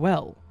me as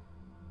well.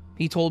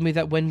 He told me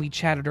that when we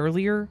chatted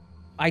earlier,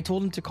 I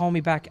told him to call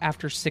me back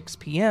after 6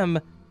 p.m.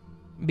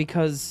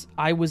 because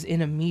I was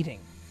in a meeting.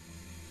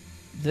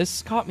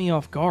 This caught me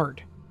off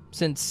guard,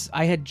 since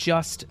I had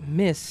just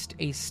missed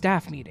a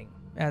staff meeting,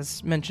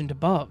 as mentioned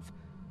above.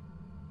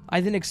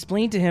 I then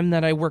explained to him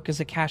that I work as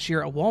a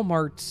cashier at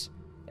Walmart,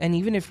 and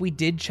even if we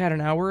did chat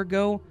an hour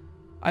ago,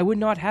 I would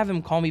not have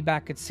him call me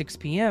back at 6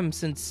 p.m.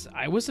 since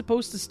I was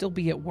supposed to still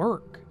be at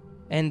work,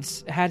 and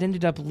had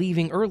ended up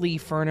leaving early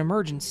for an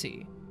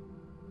emergency.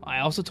 I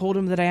also told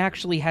him that I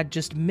actually had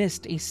just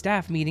missed a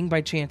staff meeting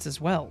by chance as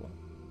well.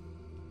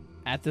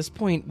 At this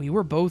point, we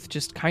were both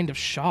just kind of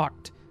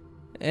shocked,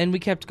 and we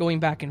kept going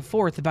back and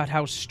forth about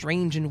how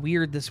strange and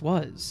weird this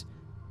was.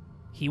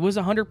 He was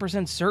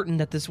 100% certain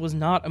that this was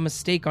not a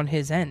mistake on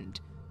his end,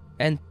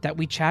 and that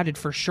we chatted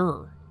for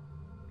sure.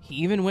 He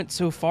even went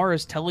so far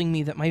as telling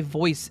me that my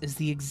voice is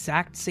the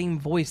exact same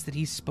voice that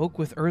he spoke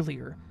with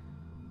earlier.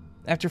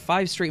 After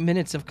 5 straight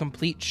minutes of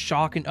complete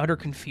shock and utter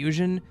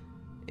confusion,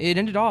 it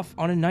ended off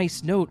on a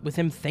nice note with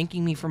him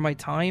thanking me for my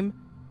time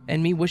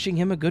and me wishing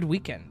him a good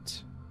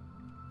weekend.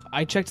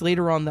 I checked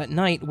later on that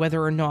night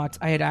whether or not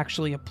I had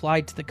actually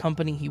applied to the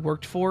company he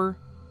worked for,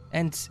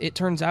 and it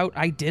turns out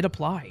I did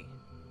apply.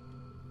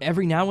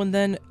 Every now and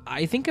then,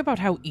 I think about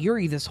how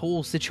eerie this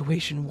whole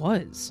situation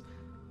was.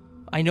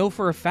 I know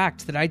for a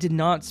fact that I did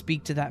not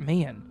speak to that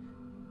man,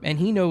 and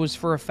he knows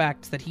for a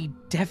fact that he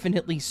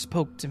definitely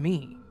spoke to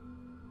me.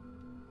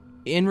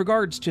 In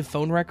regards to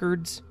phone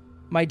records,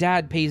 my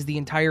dad pays the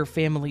entire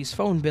family's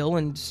phone bill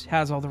and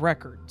has all the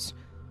records.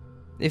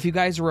 If you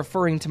guys are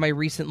referring to my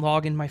recent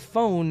log in my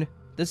phone,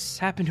 this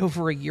happened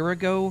over a year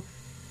ago,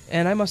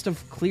 and I must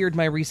have cleared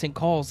my recent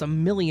calls a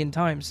million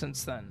times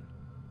since then.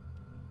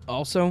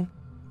 Also,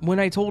 when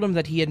I told him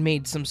that he had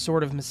made some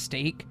sort of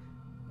mistake,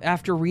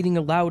 after reading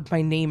aloud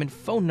my name and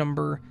phone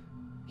number,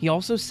 he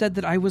also said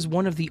that I was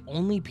one of the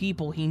only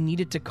people he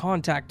needed to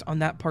contact on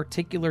that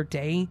particular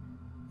day,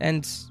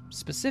 and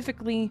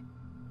specifically,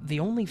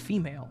 the only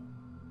female.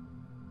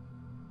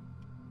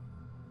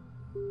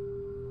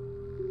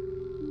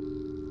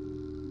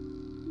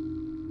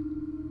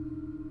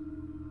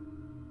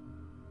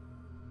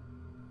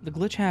 The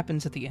glitch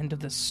happens at the end of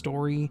this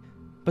story,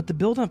 but the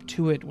build-up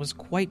to it was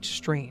quite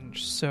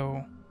strange,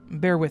 so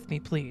bear with me,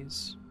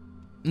 please.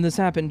 This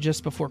happened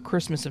just before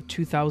Christmas of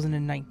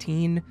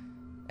 2019,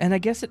 and I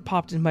guess it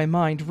popped in my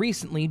mind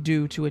recently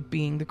due to it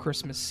being the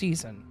Christmas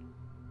season.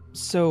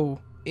 So,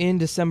 in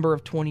December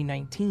of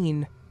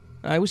 2019,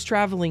 I was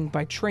traveling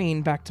by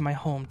train back to my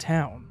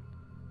hometown.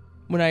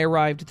 When I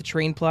arrived at the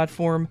train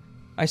platform,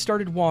 I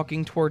started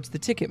walking towards the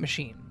ticket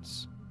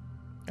machines.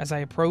 As I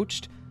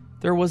approached,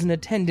 there was an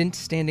attendant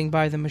standing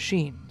by the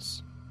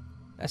machines.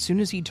 As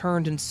soon as he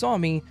turned and saw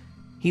me,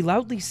 he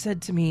loudly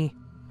said to me,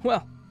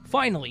 "Well,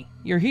 finally,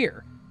 you're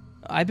here.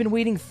 I've been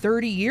waiting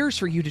 30 years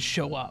for you to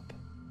show up."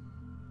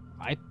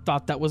 I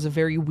thought that was a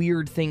very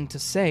weird thing to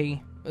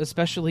say,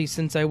 especially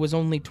since I was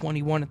only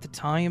 21 at the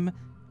time.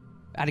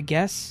 At a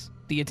guess,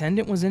 the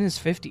attendant was in his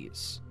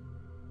 50s.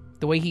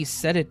 The way he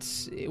said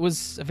it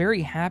was a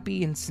very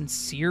happy and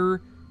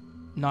sincere,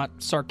 not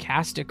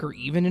sarcastic or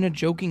even in a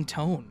joking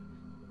tone.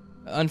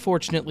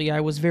 Unfortunately, I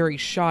was very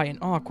shy and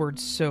awkward,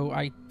 so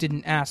I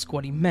didn't ask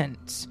what he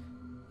meant.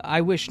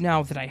 I wish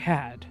now that I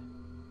had.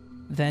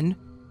 Then,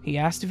 he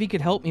asked if he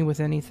could help me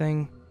with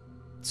anything,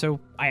 so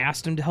I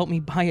asked him to help me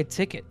buy a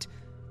ticket,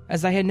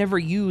 as I had never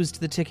used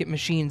the ticket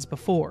machines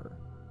before.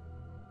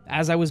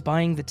 As I was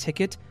buying the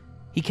ticket,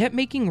 he kept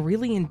making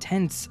really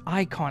intense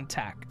eye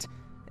contact,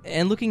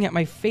 and looking at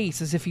my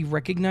face as if he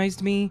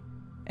recognized me,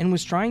 and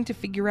was trying to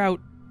figure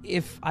out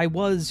if I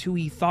was who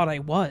he thought I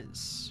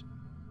was.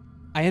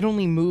 I had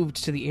only moved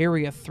to the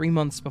area 3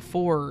 months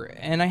before,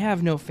 and I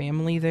have no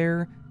family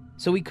there,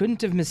 so he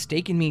couldn't have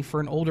mistaken me for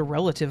an older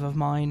relative of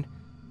mine.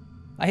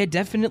 I had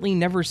definitely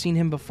never seen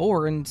him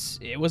before, and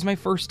it was my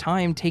first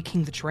time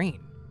taking the train.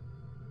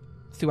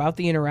 Throughout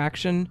the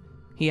interaction,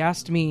 he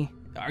asked me,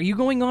 "Are you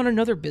going on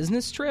another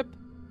business trip?"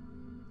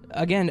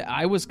 Again,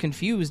 I was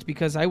confused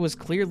because I was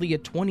clearly a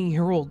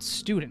 20-year-old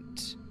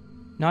student,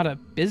 not a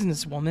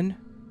businesswoman.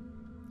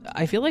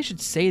 I feel I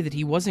should say that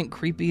he wasn't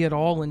creepy at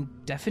all and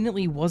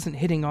definitely wasn't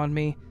hitting on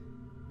me.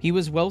 He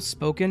was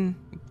well-spoken,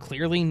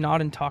 clearly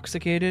not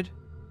intoxicated.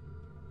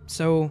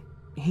 So,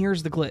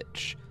 here's the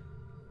glitch.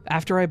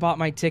 After I bought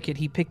my ticket,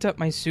 he picked up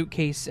my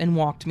suitcase and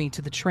walked me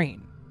to the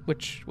train,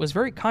 which was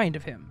very kind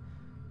of him.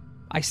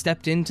 I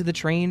stepped into the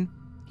train,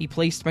 he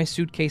placed my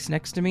suitcase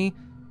next to me,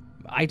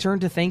 I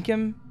turned to thank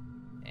him,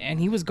 and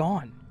he was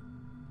gone.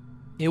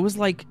 It was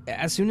like,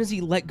 as soon as he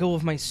let go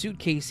of my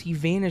suitcase, he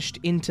vanished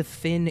into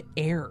thin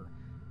air.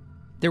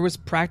 There was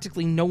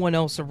practically no one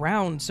else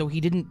around, so he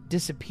didn't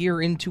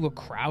disappear into a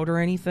crowd or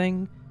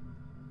anything.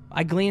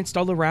 I glanced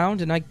all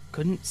around and I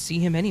couldn't see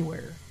him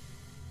anywhere.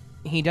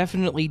 He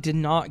definitely did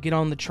not get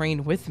on the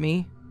train with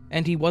me,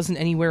 and he wasn't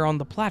anywhere on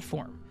the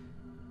platform.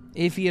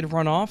 If he had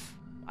run off,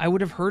 I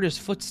would have heard his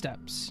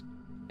footsteps,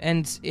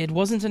 and it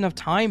wasn't enough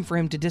time for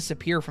him to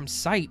disappear from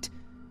sight,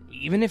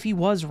 even if he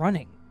was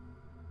running.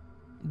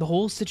 The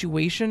whole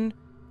situation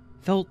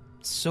felt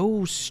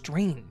so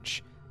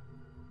strange.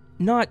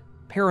 Not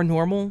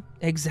paranormal,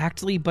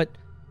 exactly, but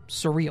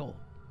surreal.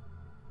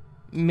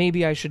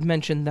 Maybe I should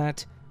mention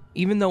that,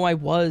 even though I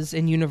was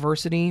in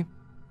university,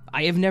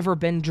 I have never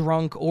been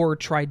drunk or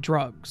tried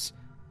drugs,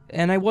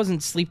 and I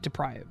wasn't sleep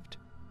deprived.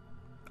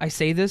 I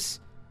say this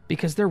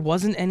because there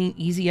wasn't any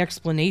easy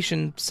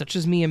explanation, such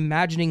as me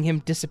imagining him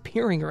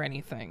disappearing or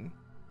anything.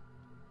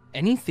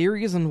 Any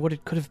theories on what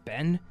it could have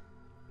been?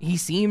 He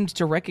seemed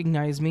to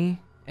recognize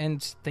me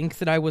and think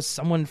that I was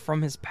someone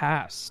from his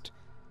past.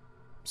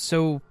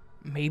 So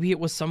maybe it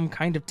was some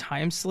kind of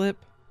time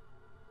slip?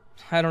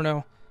 I don't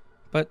know,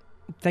 but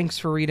thanks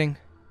for reading.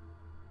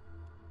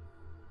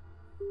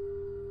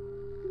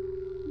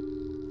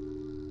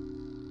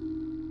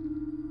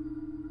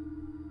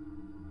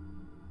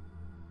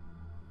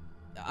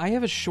 I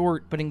have a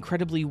short but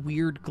incredibly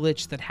weird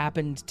glitch that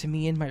happened to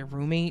me and my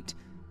roommate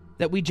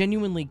that we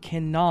genuinely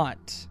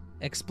cannot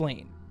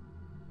explain.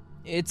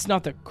 It's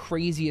not the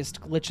craziest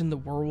glitch in the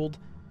world,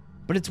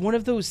 but it's one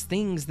of those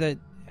things that,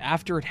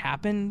 after it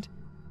happened,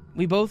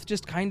 we both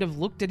just kind of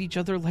looked at each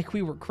other like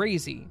we were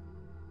crazy.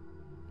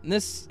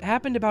 This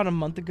happened about a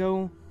month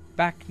ago,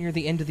 back near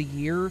the end of the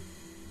year.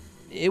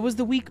 It was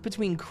the week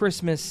between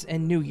Christmas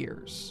and New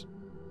Year's.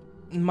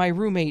 My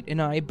roommate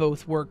and I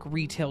both work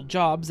retail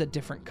jobs at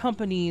different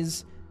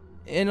companies,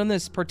 and on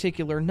this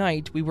particular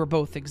night we were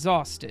both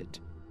exhausted.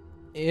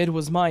 It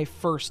was my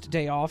first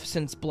day off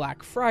since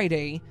Black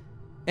Friday,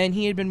 and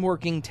he had been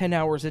working 10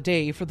 hours a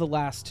day for the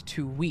last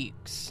 2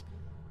 weeks.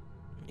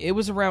 It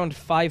was around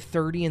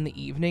 5:30 in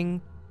the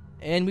evening,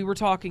 and we were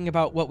talking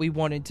about what we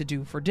wanted to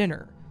do for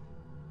dinner.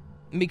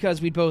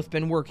 Because we'd both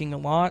been working a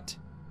lot,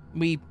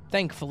 we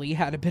thankfully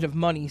had a bit of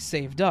money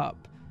saved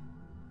up.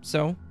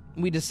 So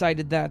we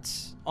decided that,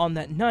 on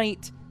that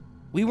night,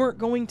 we weren't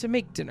going to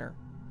make dinner.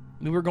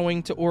 We were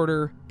going to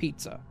order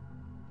pizza.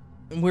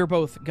 We're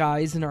both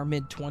guys in our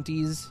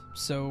mid-20s,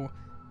 so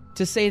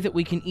to say that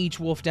we can each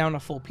wolf down a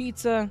full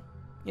pizza,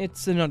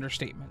 it's an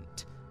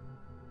understatement.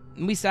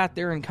 We sat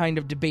there and kind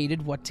of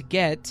debated what to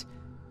get,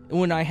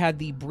 when I had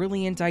the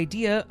brilliant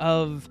idea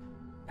of,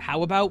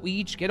 how about we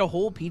each get a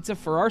whole pizza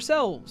for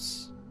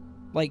ourselves?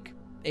 Like,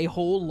 a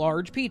whole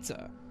large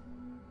pizza.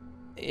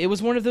 It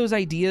was one of those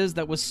ideas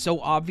that was so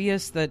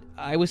obvious that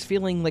I was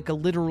feeling like a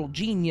literal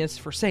genius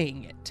for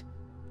saying it.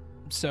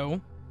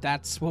 So,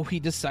 that's what we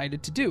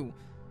decided to do.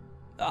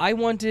 I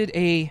wanted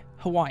a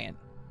Hawaiian.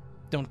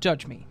 Don't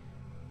judge me.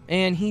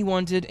 And he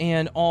wanted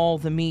an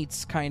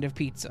all-the-meats kind of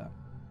pizza.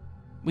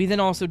 We then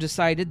also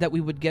decided that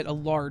we would get a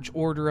large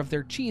order of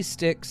their cheese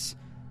sticks,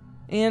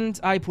 and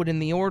I put in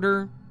the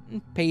order,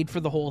 paid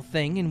for the whole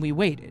thing, and we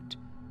waited.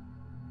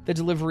 The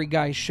delivery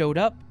guy showed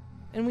up,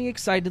 and we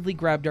excitedly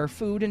grabbed our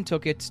food and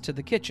took it to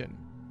the kitchen.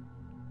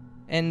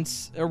 And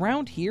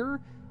around here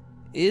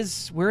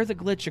is where the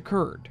glitch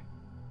occurred.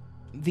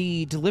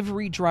 The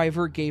delivery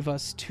driver gave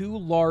us 2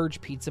 large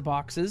pizza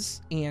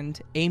boxes and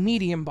a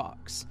medium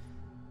box,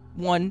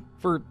 one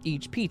for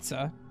each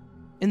pizza,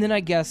 and then I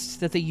guessed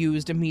that they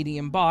used a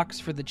medium box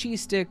for the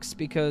cheese sticks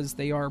because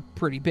they are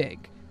pretty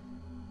big.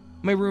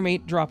 My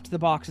roommate dropped the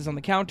boxes on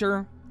the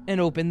counter and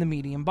opened the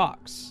medium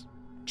box.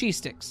 Cheese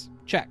sticks,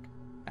 check,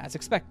 as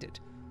expected.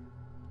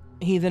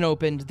 He then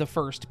opened the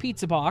first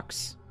pizza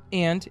box,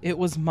 and it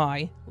was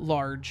my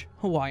large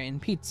Hawaiian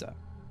pizza.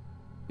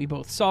 We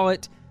both saw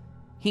it.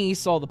 He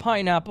saw the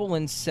pineapple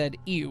and said,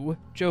 "Ew,"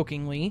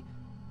 jokingly.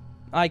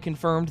 I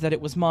confirmed that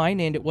it was mine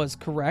and it was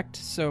correct,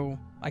 so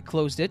I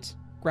closed it,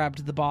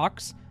 grabbed the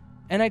box,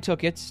 and I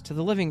took it to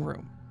the living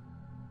room.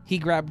 He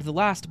grabbed the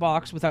last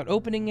box without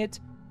opening it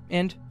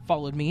and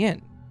followed me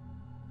in.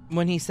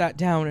 When he sat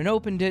down and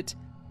opened it,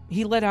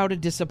 he let out a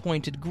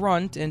disappointed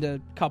grunt and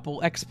a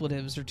couple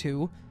expletives or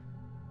two,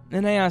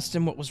 and I asked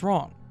him what was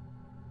wrong.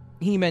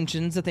 He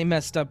mentions that they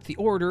messed up the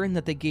order and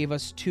that they gave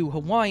us 2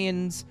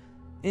 Hawaiians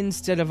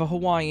instead of a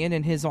Hawaiian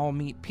and his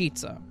all-meat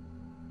pizza.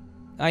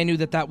 I knew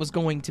that that was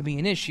going to be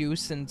an issue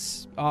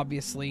since,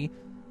 obviously,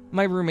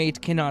 my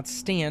roommate cannot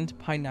stand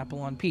pineapple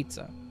on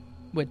pizza,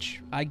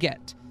 which I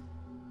get.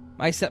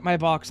 I set my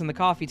box on the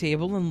coffee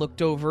table and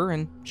looked over,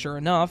 and sure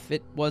enough,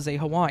 it was a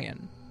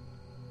Hawaiian.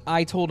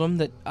 I told him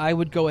that I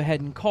would go ahead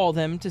and call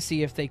them to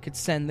see if they could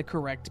send the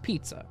correct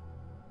pizza.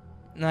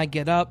 I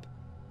get up,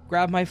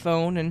 grab my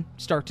phone, and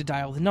start to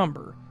dial the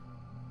number.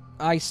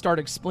 I start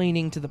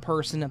explaining to the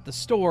person at the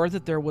store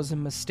that there was a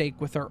mistake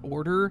with our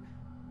order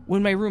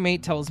when my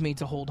roommate tells me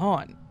to hold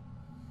on.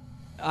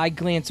 I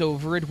glance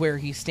over at where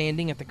he's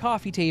standing at the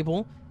coffee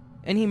table,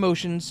 and he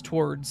motions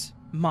towards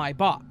my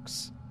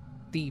box,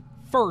 the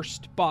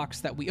first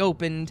box that we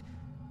opened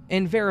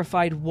and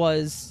verified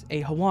was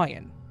a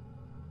Hawaiian.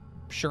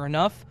 Sure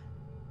enough,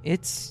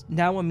 it's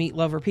now a meat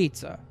lover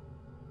pizza.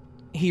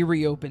 He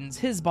reopens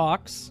his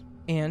box,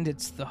 and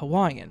it's the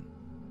Hawaiian.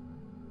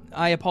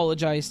 I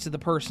apologize to the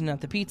person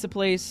at the pizza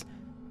place,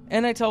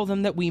 and I tell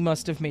them that we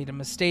must have made a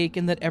mistake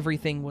and that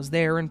everything was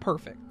there and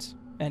perfect,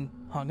 and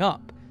hung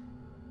up.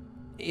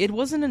 It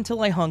wasn't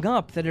until I hung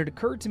up that it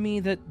occurred to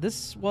me that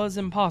this was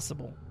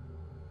impossible.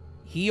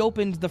 He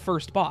opened the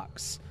first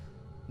box.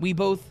 We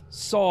both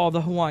saw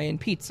the Hawaiian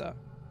pizza,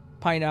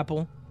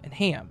 pineapple, and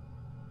ham.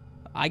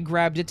 I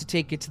grabbed it to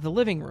take it to the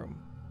living room.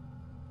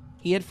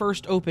 He had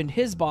first opened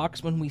his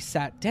box when we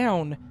sat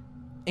down,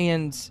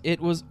 and it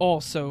was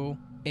also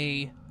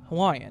a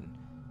Hawaiian.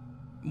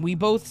 We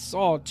both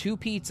saw 2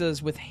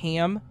 pizzas with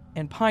ham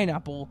and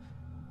pineapple,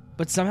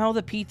 but somehow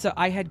the pizza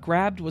I had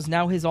grabbed was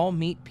now his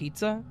all-meat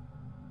pizza.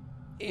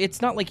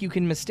 It's not like you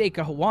can mistake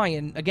a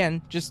Hawaiian,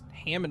 again, just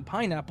ham and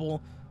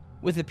pineapple,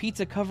 with a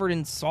pizza covered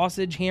in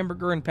sausage,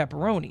 hamburger, and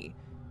pepperoni.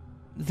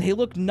 They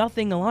look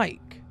nothing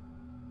alike.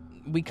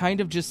 We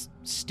kind of just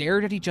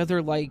stared at each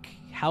other like,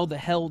 how the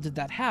hell did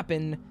that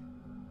happen?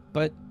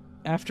 But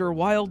after a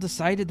while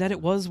decided that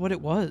it was what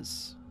it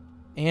was.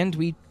 And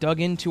we dug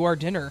into our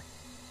dinner.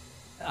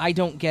 I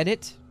don't get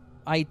it.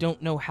 I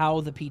don't know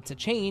how the pizza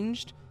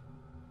changed,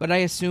 but I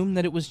assume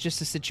that it was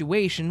just a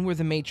situation where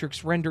the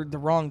Matrix rendered the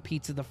wrong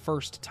pizza the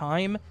first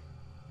time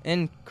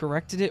and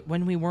corrected it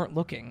when we weren't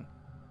looking.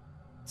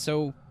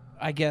 So,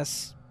 I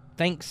guess,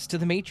 thanks to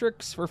the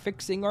Matrix for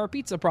fixing our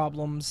pizza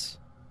problems.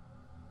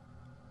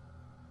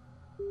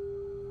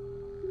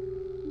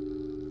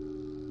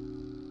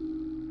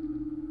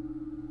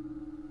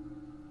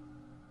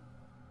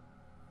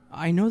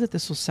 I know that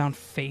this will sound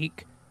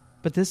fake,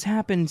 but this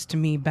happened to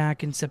me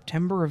back in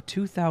September of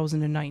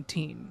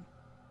 2019.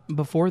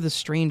 Before the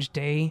strange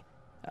day,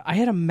 I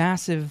had a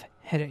massive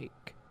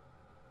headache.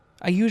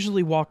 I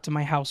usually walk to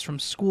my house from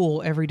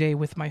school every day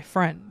with my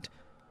friend,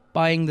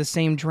 buying the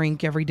same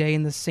drink every day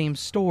in the same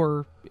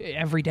store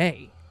every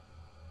day.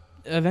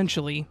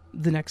 Eventually,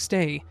 the next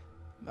day,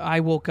 I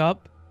woke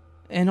up,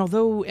 and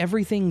although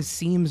everything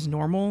seems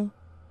normal,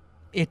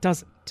 it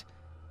doesn't.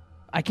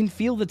 I can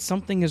feel that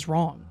something is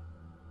wrong.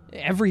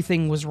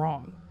 Everything was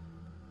wrong.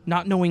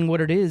 Not knowing what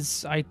it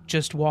is, I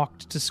just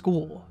walked to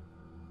school.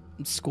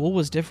 School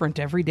was different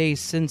every day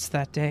since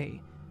that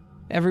day.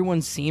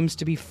 Everyone seems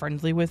to be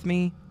friendly with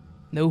me,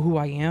 know who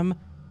I am,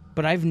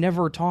 but I've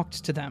never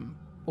talked to them,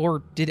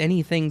 or did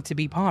anything to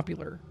be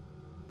popular.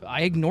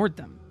 I ignored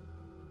them.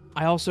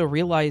 I also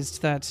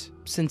realized that,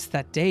 since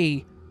that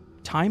day,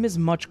 time is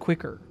much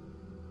quicker.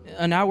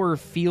 An hour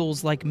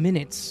feels like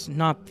minutes,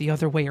 not the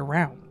other way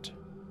around.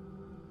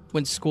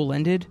 When school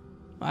ended,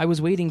 I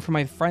was waiting for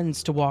my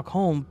friends to walk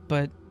home,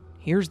 but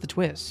here's the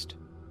twist.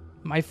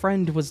 My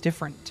friend was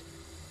different.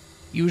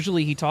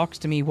 Usually he talks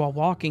to me while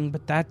walking,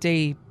 but that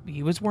day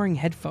he was wearing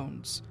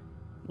headphones,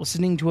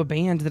 listening to a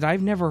band that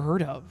I've never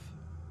heard of.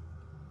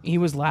 He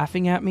was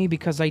laughing at me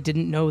because I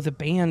didn't know the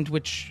band,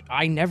 which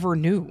I never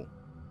knew.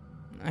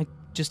 I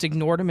just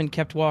ignored him and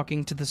kept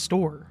walking to the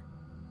store.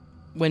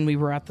 When we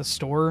were at the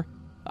store,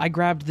 I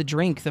grabbed the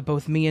drink that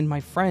both me and my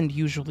friend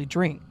usually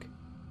drink.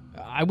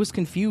 I was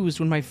confused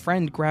when my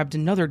friend grabbed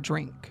another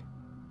drink.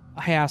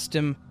 I asked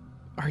him,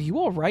 "Are you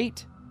all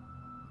right?"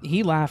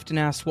 He laughed and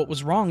asked what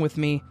was wrong with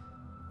me,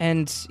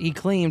 and he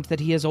claimed that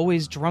he has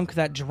always drunk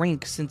that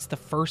drink since the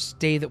first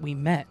day that we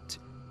met.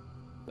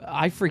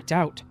 I freaked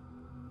out.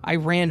 I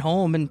ran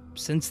home, and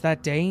since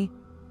that day,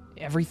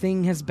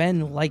 everything has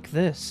been like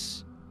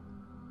this.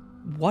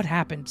 What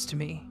happened to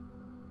me?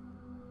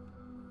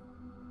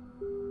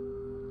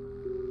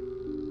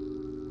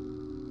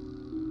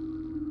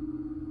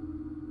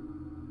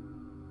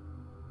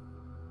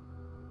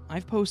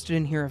 I've posted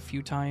in here a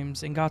few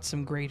times and got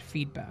some great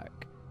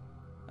feedback.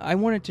 I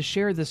wanted to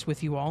share this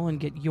with you all and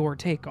get your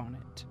take on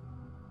it.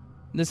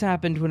 This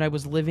happened when I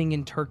was living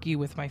in Turkey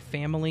with my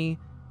family.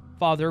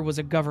 Father was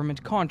a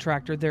government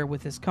contractor there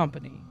with his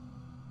company.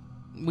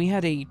 We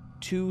had a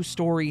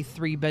 2-story,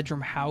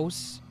 3-bedroom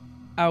house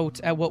out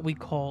at what we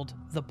called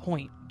the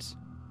Point.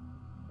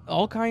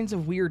 All kinds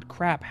of weird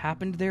crap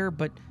happened there,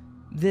 but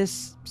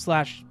these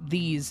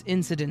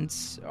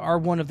incidents are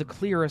one of the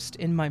clearest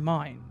in my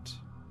mind.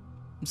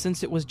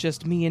 Since it was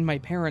just me and my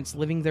parents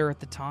living there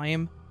at the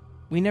time,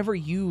 we never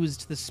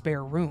used the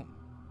spare room.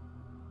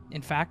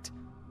 In fact,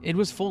 it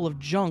was full of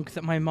junk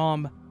that my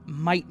mom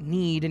might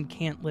need and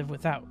can't live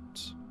without.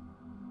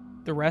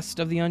 The rest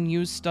of the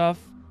unused stuff,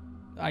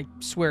 I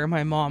swear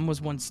my mom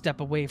was one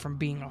step away from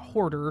being a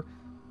hoarder,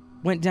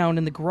 went down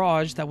in the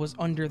garage that was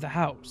under the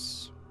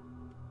house.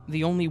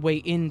 The only way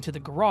into the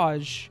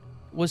garage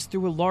was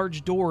through a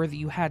large door that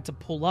you had to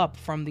pull up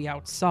from the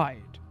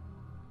outside.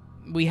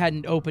 We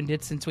hadn't opened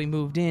it since we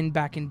moved in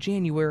back in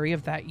January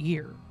of that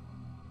year.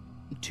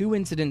 2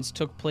 incidents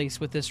took place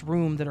with this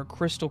room that are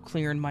crystal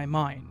clear in my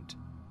mind.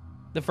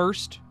 The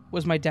first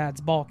was my dad's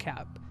ball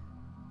cap.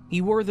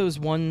 He wore those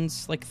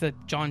ones, like the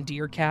John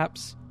Deere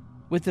caps,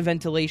 with the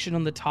ventilation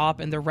on the top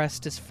and the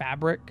rest is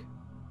fabric.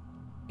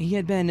 He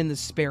had been in the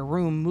spare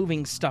room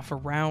moving stuff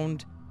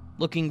around,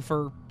 looking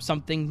for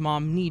something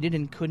Mom needed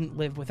and couldn't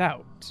live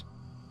without.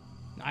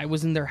 I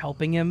was in there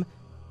helping him.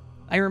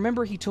 I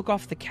remember he took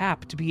off the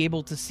cap to be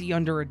able to see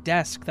under a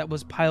desk that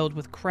was piled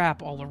with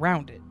crap all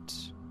around it.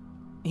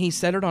 He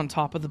set it on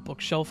top of the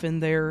bookshelf in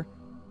there.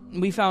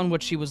 We found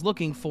what she was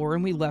looking for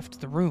and we left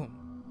the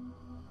room.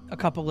 A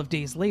couple of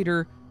days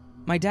later,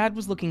 my dad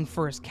was looking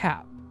for his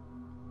cap.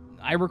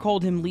 I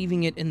recalled him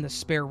leaving it in the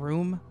spare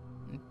room.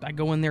 I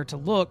go in there to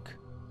look,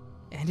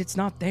 and it's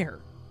not there.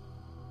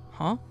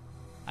 Huh?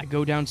 I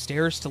go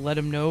downstairs to let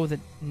him know that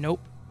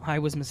nope, I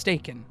was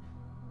mistaken.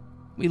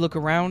 We look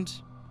around,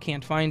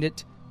 can't find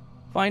it.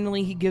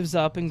 Finally, he gives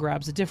up and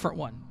grabs a different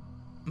one.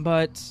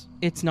 But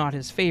it's not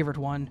his favorite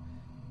one.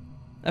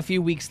 A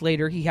few weeks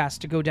later, he has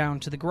to go down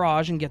to the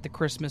garage and get the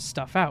Christmas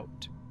stuff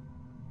out.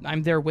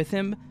 I'm there with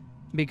him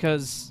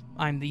because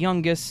I'm the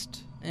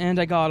youngest and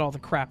I got all the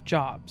crap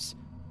jobs.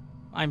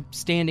 I'm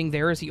standing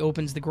there as he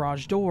opens the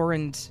garage door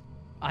and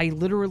I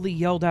literally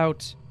yelled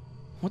out,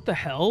 "What the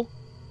hell?"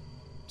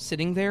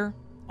 Sitting there,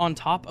 on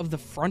top of the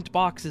front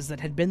boxes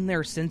that had been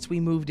there since we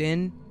moved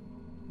in,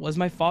 was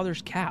my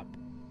father's cap.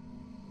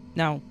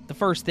 Now, the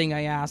first thing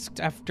I asked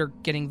after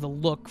getting the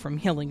look from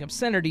yelling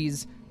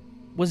obscenities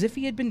was if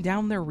he had been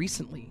down there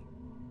recently.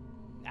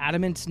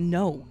 Adamant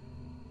no.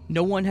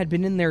 No one had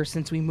been in there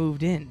since we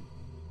moved in.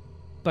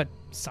 But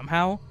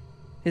somehow,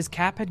 his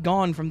cap had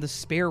gone from the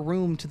spare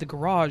room to the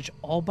garage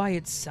all by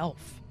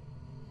itself.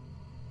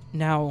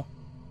 Now,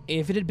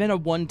 if it had been a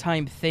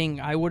one-time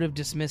thing, I would have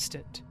dismissed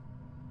it.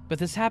 But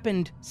this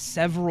happened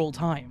several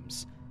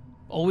times,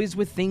 always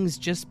with things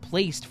just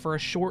placed for a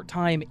short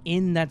time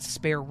in that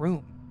spare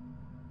room.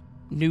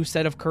 New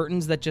set of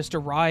curtains that just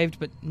arrived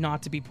but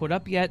not to be put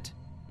up yet,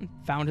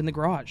 found in the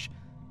garage.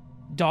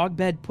 Dog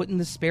bed put in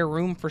the spare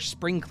room for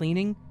spring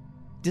cleaning,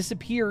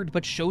 disappeared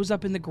but shows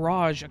up in the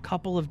garage a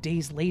couple of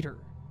days later.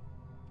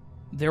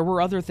 There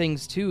were other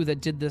things too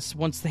that did this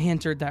once they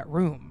entered that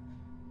room.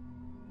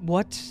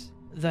 What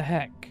the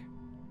heck?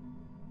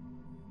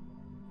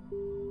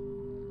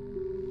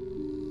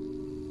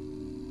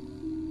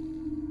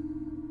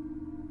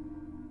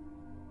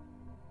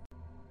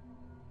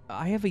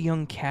 I have a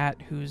young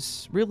cat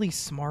who's really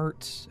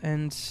smart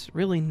and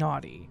really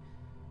naughty.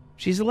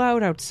 She's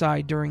allowed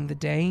outside during the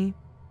day,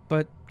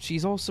 but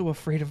she's also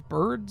afraid of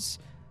birds,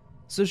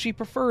 so she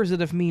prefers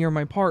it if me or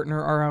my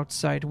partner are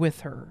outside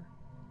with her.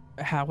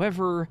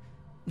 However,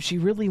 she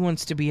really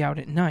wants to be out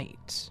at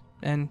night,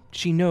 and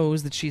she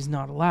knows that she's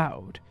not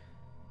allowed.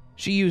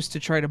 She used to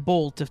try to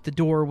bolt if the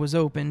door was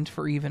opened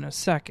for even a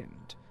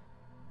second,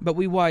 but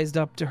we wised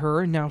up to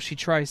her and now she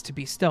tries to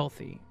be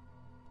stealthy.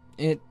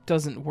 It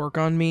doesn't work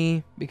on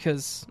me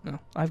because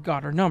I've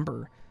got her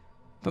number,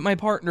 but my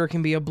partner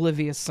can be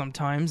oblivious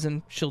sometimes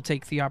and she'll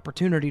take the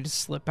opportunity to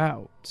slip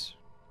out.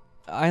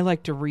 I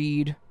like to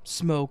read,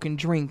 smoke, and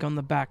drink on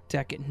the back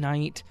deck at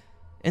night,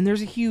 and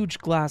there's a huge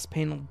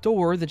glass-paneled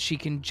door that she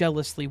can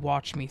jealously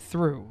watch me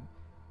through.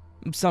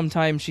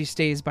 Sometimes she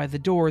stays by the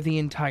door the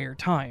entire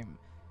time,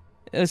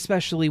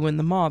 especially when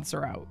the moths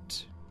are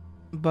out.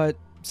 But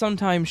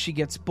sometimes she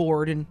gets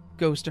bored and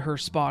goes to her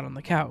spot on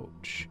the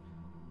couch.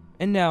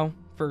 And now,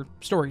 for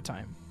story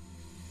time.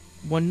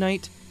 One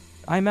night,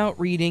 I'm out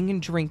reading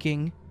and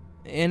drinking,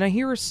 and I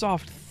hear a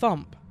soft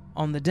thump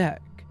on the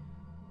deck.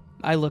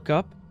 I look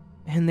up,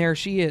 and there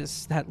she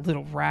is, that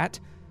little rat.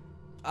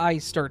 I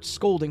start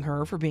scolding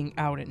her for being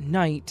out at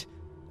night,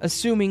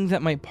 assuming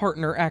that my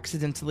partner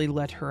accidentally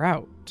let her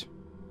out.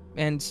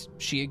 And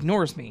she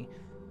ignores me,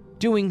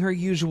 doing her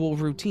usual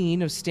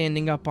routine of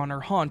standing up on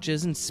her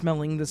haunches and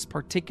smelling this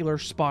particular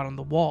spot on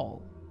the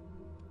wall.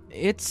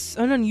 It's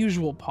an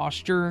unusual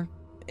posture,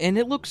 and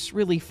it looks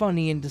really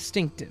funny and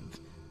distinctive.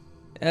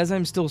 As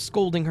I'm still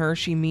scolding her,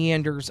 she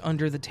meanders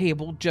under the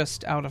table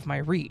just out of my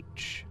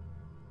reach.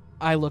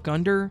 I look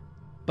under,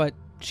 but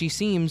she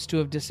seems to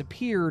have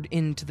disappeared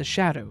into the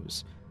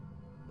shadows.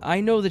 I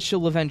know that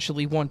she'll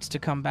eventually want to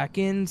come back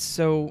in,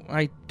 so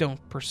I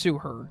don't pursue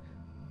her.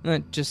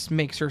 That just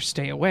makes her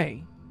stay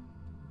away.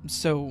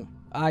 So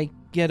I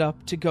get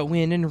up to go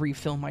in and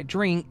refill my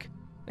drink,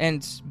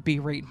 and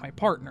berate my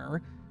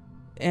partner,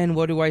 and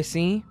what do I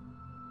see?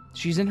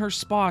 She's in her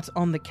spot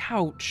on the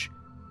couch,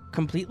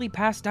 completely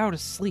passed out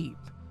asleep.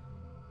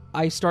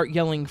 I start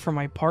yelling for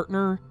my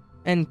partner,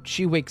 and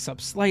she wakes up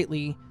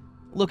slightly,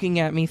 looking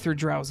at me through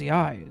drowsy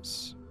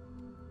eyes.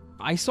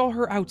 I saw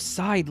her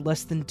outside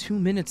less than 2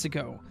 minutes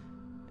ago,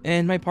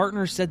 and my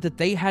partner said that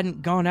they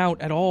hadn't gone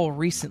out at all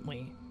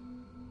recently.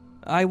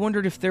 I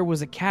wondered if there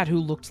was a cat who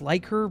looked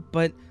like her,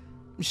 but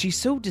she's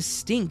so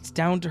distinct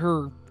down to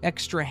her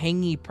extra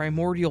hangy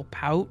primordial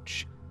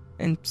pouch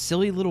and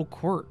silly little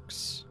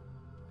quirks.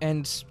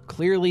 And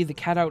clearly the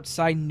cat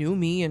outside knew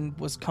me and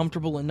was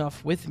comfortable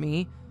enough with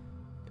me.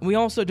 We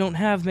also don't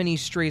have many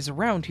strays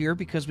around here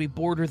because we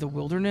border the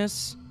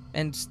wilderness,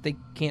 and they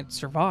can't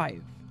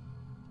survive.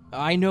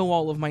 I know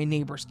all of my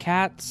neighbors'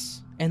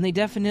 cats, and they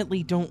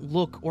definitely don't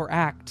look or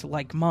act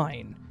like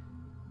mine.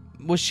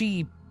 Was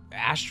she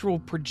astral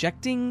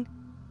projecting?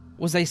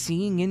 Was I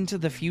seeing into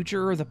the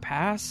future or the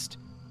past?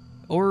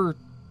 Or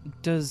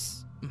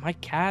does my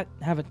cat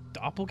have a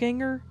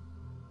doppelganger?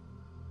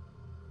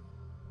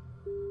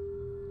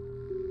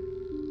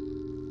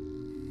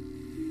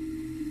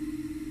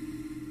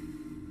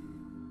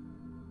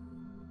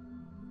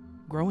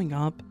 Growing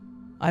up,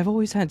 I've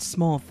always had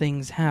small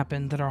things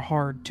happen that are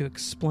hard to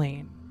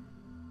explain.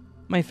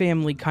 My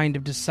family kind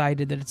of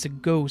decided that it's a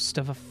ghost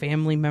of a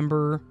family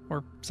member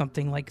or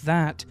something like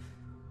that,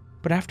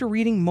 but after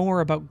reading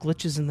more about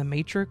glitches in the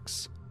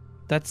Matrix,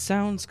 that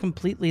sounds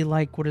completely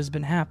like what has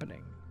been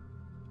happening.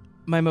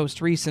 My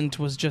most recent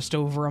was just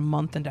over a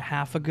month and a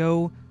half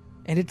ago,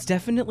 and it's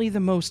definitely the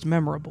most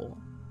memorable.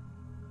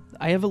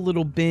 I have a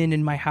little bin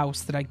in my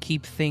house that I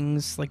keep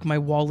things like my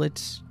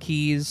wallet,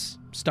 keys,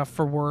 stuff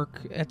for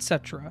work,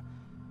 etc.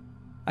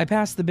 I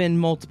pass the bin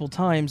multiple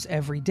times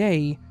every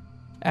day,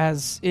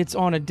 as it's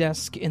on a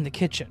desk in the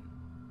kitchen.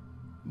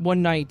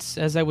 One night,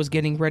 as I was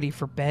getting ready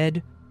for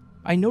bed,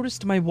 I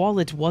noticed my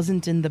wallet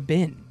wasn't in the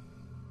bin.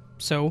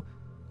 So,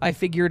 I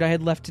figured I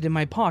had left it in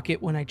my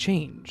pocket when I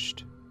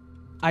changed.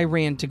 I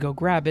ran to go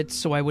grab it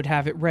so I would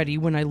have it ready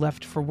when I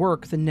left for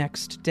work the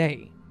next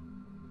day.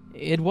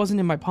 It wasn't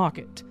in my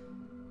pocket.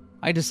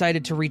 I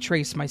decided to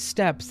retrace my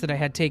steps that I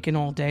had taken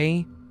all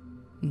day.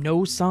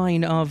 No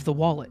sign of the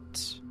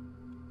wallet.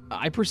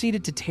 I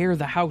proceeded to tear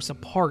the house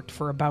apart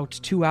for about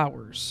 2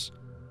 hours,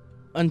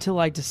 until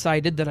I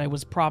decided that I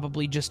was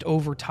probably just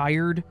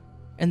overtired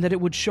and that it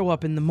would show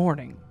up in the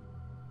morning.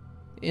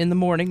 In the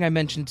morning, I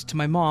mentioned to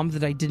my mom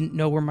that I didn't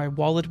know where my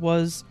wallet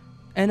was,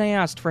 and I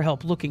asked for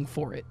help looking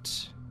for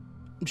it.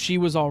 She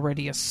was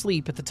already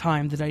asleep at the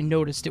time that I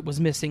noticed it was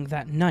missing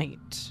that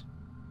night.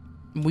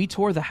 We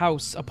tore the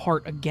house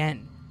apart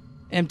again,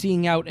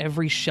 emptying out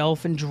every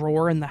shelf and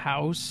drawer in the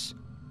house.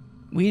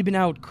 We'd been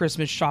out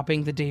Christmas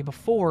shopping the day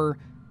before,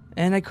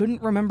 and I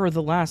couldn't remember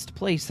the last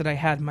place that I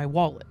had my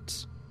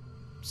wallet.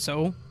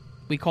 So,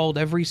 we called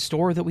every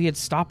store that we had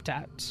stopped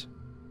at.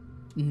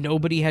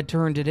 Nobody had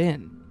turned it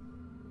in.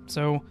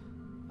 So,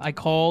 I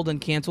called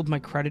and canceled my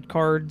credit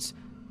cards,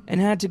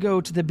 and had to go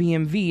to the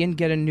BMV and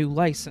get a new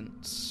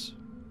license.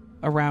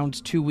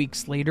 Around 2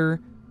 weeks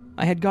later,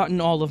 I had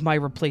gotten all of my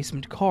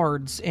replacement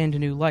cards and a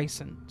new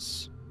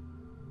license.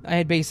 I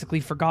had basically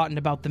forgotten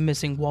about the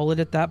missing wallet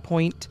at that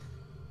point.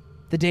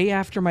 The day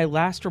after my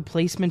last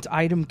replacement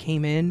item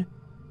came in,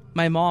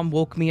 my mom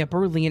woke me up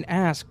early and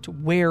asked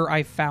where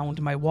I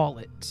found my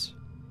wallet.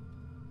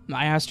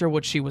 I asked her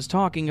what she was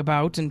talking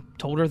about and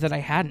told her that I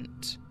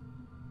hadn't.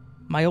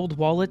 My old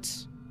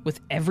wallet,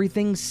 with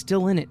everything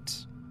still in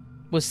it,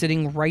 was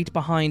sitting right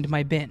behind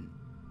my bin.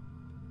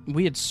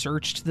 We had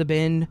searched the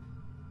bin,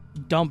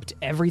 dumped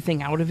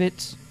everything out of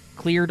it,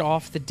 cleared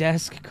off the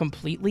desk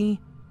completely,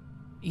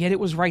 yet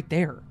it was right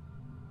there,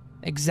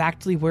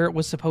 exactly where it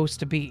was supposed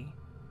to be.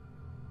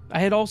 I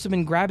had also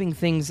been grabbing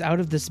things out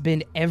of this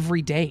bin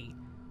every day,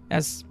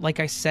 as, like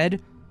I said,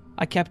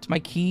 I kept my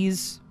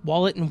keys,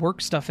 wallet, and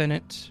work stuff in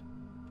it.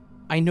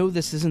 I know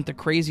this isn't the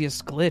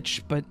craziest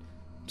glitch, but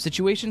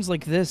situations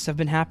like this have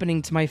been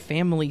happening to my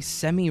family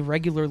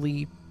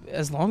semi-regularly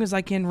as long as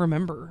I can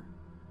remember.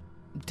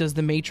 Does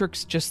the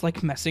Matrix just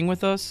like messing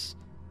with us?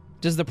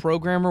 Does the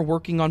programmer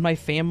working on my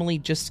family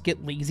just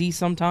get lazy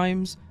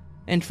sometimes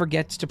and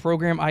forgets to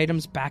program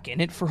items back in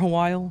it for a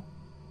while?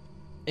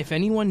 If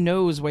anyone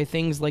knows why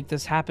things like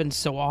this happen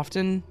so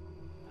often,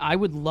 I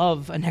would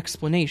love an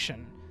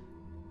explanation.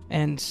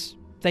 And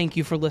thank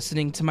you for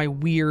listening to my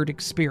weird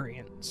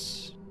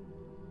experience.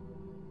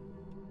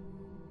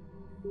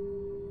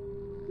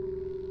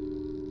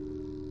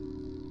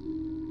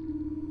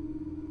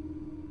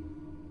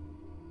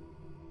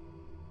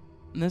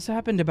 This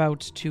happened about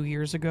 2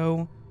 years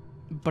ago,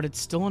 but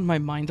it's still on my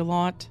mind a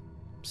lot,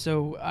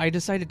 so I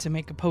decided to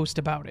make a post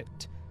about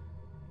it.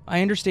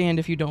 I understand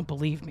if you don't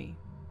believe me.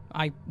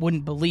 I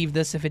wouldn't believe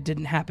this if it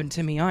didn't happen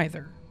to me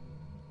either.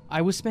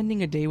 I was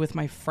spending a day with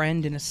my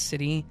friend in a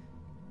city.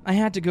 I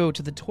had to go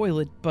to the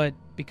toilet, but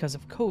because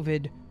of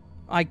COVID,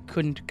 I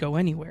couldn't go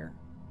anywhere.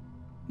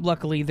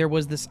 Luckily, there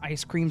was this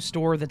ice cream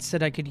store that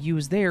said I could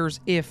use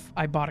theirs if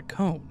I bought a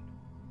cone.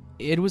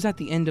 It was at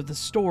the end of the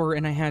store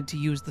and I had to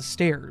use the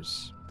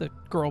stairs, the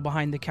girl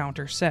behind the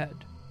counter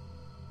said.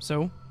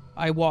 So,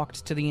 I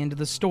walked to the end of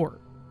the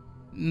store.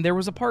 There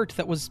was a part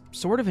that was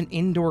sort of an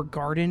indoor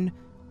garden.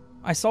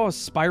 I saw a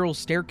spiral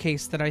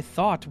staircase that I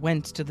thought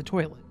went to the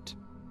toilet.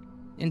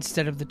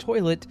 Instead of the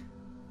toilet,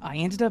 I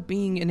ended up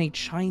being in a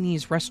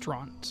Chinese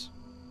restaurant,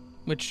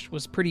 which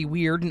was pretty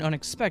weird and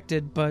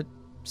unexpected, but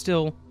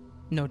still,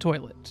 no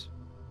toilet.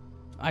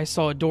 I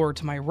saw a door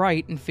to my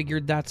right and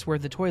figured that's where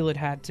the toilet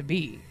had to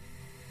be.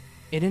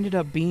 It ended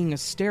up being a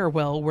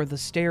stairwell where the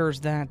stairs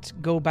that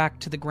go back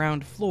to the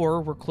ground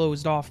floor were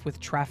closed off with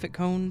traffic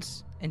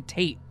cones and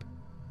tape.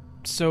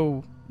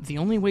 So, the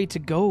only way to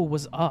go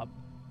was up.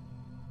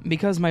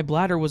 Because my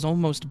bladder was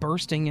almost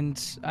bursting and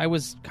I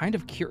was kind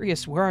of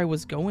curious where I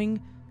was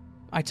going,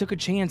 I took a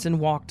chance and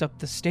walked up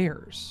the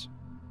stairs.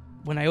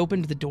 When I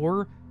opened the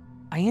door,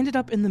 I ended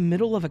up in the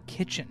middle of a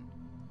kitchen,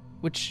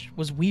 which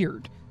was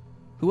weird.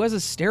 Who has a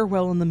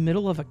stairwell in the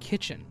middle of a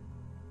kitchen?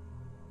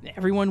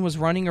 Everyone was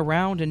running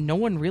around and no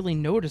one really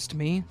noticed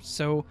me,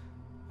 so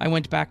I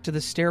went back to the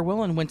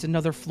stairwell and went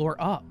another floor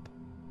up.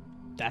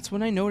 That's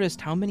when I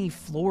noticed how many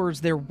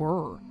floors there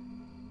were.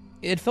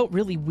 It felt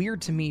really weird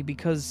to me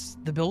because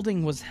the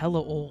building was hella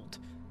old,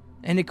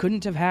 and it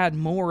couldn't have had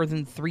more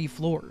than 3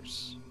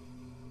 floors.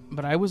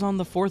 But I was on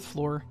the 4th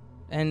floor,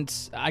 and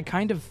I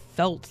kind of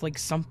felt like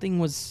something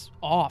was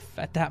off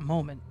at that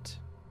moment.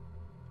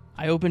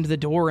 I opened the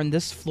door and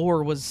this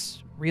floor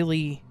was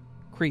really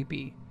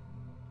creepy.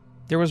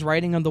 There was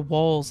writing on the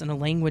walls in a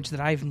language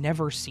that I've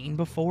never seen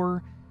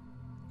before.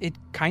 It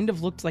kind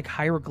of looked like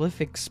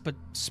hieroglyphics, but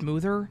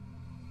smoother.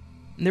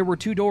 There were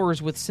 2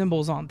 doors with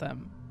symbols on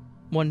them.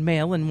 One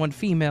male and one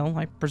female,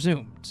 I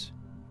presumed.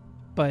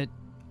 But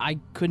I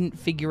couldn't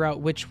figure out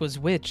which was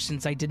which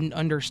since I didn't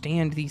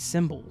understand these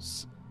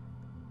symbols.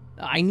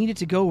 I needed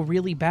to go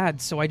really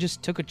bad, so I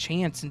just took a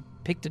chance and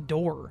picked a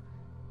door.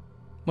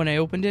 When I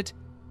opened it,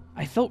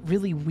 I felt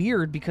really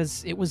weird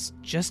because it was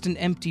just an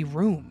empty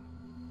room.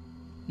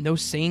 No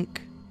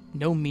sink,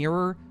 no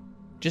mirror,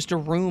 just a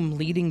room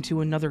leading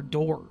to another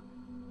door.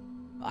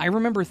 I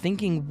remember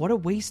thinking what a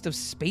waste of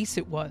space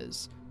it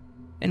was,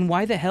 and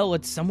why the hell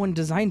had someone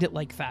designed it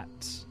like that?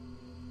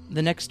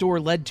 The next door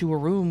led to a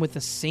room with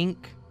a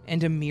sink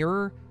and a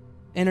mirror,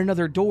 and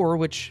another door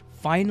which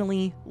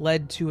finally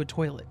led to a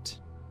toilet.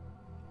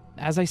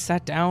 As I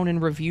sat down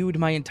and reviewed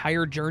my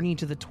entire journey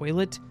to the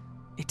toilet,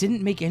 it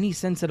didn't make any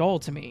sense at all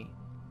to me.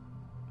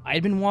 I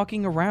had been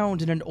walking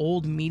around in an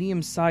old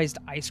medium-sized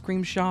ice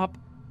cream shop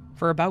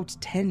for about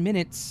 10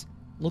 minutes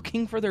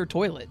looking for their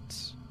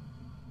toilet.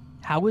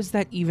 How is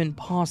that even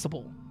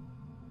possible?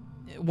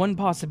 One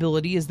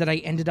possibility is that I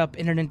ended up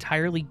in an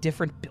entirely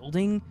different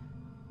building,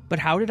 but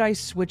how did I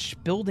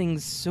switch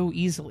buildings so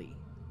easily?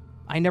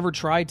 I never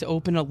tried to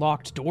open a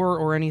locked door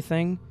or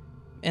anything,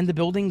 and the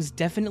buildings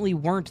definitely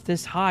weren't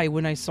this high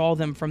when I saw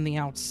them from the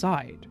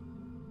outside.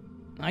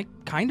 I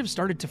kind of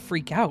started to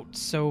freak out,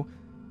 so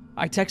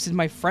I texted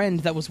my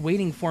friend that was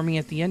waiting for me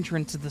at the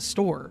entrance of the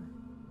store.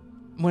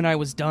 When I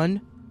was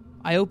done,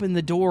 I opened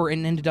the door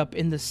and ended up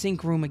in the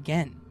sink room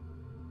again.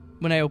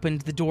 When I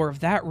opened the door of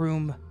that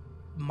room,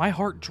 my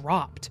heart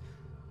dropped.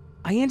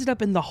 I ended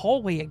up in the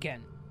hallway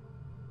again.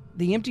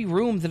 The empty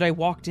room that I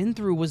walked in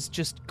through was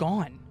just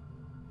gone.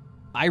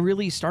 I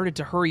really started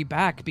to hurry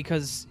back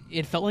because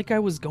it felt like I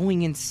was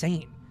going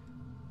insane.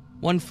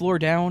 One floor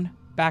down,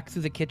 back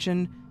through the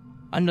kitchen,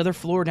 another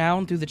floor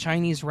down through the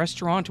Chinese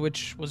restaurant,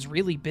 which was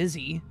really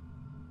busy.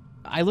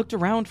 I looked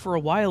around for a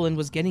while and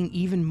was getting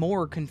even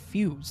more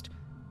confused.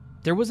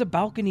 There was a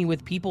balcony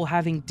with people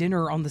having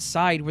dinner on the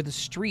side where the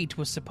street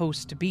was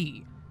supposed to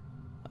be.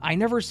 I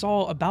never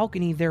saw a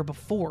balcony there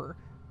before,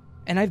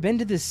 and I've been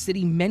to this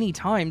city many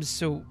times,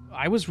 so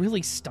I was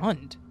really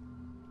stunned.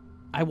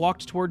 I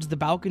walked towards the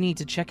balcony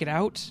to check it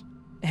out,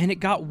 and it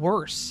got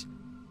worse.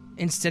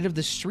 Instead of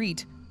the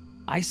street,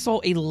 I saw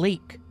a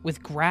lake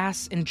with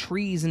grass and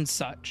trees and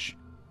such,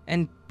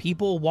 and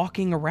people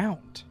walking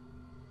around.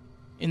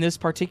 In this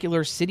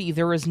particular city,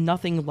 there is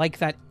nothing like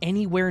that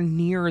anywhere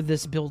near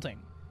this building.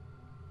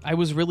 I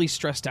was really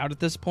stressed out at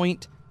this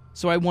point,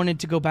 so I wanted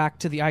to go back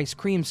to the ice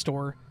cream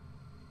store.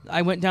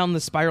 I went down the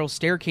spiral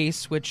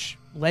staircase, which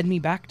led me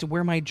back to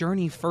where my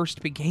journey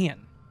first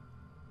began.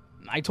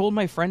 I told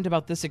my friend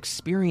about this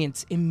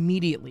experience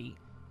immediately,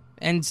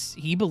 and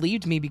he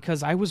believed me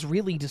because I was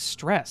really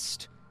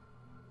distressed.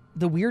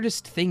 The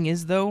weirdest thing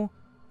is, though,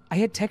 I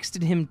had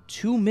texted him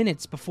 2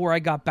 minutes before I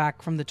got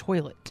back from the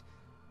toilet.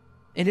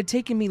 It had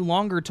taken me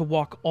longer to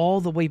walk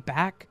all the way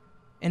back,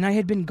 and I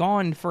had been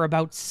gone for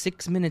about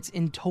 6 minutes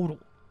in total.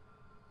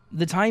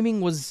 The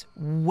timing was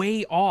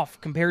way off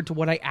compared to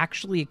what I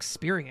actually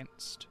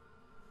experienced.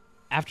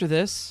 After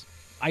this,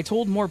 I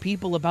told more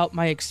people about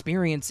my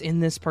experience in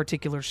this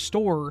particular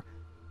store,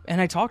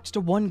 and I talked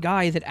to one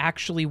guy that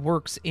actually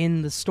works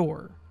in the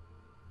store.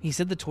 He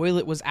said the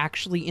toilet was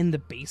actually in the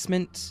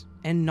basement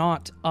and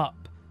not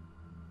up,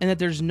 and that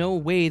there's no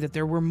way that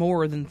there were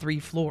more than 3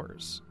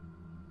 floors.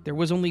 There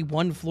was only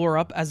 1 floor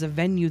up as a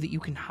venue that you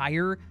can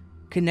hire,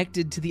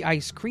 connected to the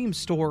ice cream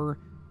store,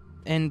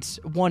 and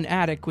 1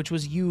 attic which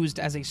was used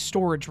as a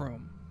storage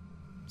room.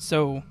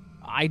 So,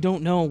 I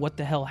don't know what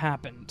the hell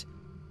happened,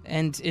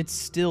 and it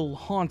still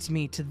haunts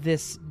me to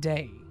this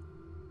day.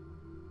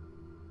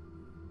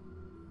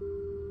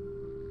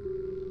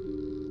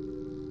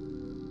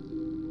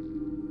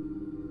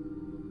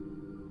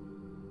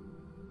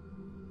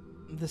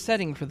 The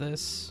setting for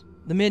this,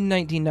 the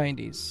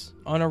mid-1990s,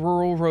 on a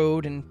rural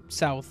road in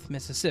South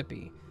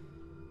Mississippi.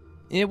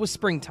 It was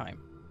springtime,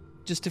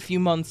 just a few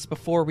months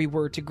before we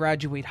were to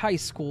graduate high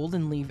school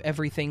and leave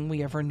everything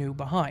we ever knew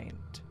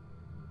behind.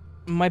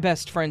 My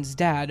best friend's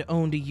dad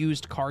owned a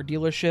used car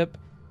dealership.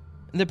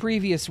 The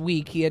previous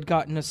week, he had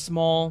gotten a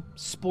small,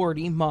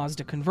 sporty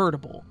Mazda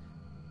convertible.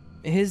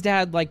 His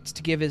dad liked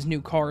to give his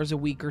new cars a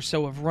week or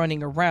so of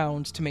running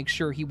around to make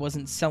sure he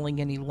wasn't selling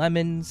any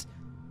lemons,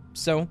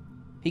 so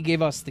he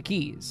gave us the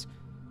keys,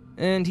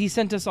 and he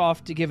sent us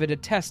off to give it a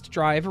test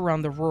drive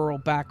around the rural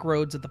back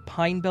roads of the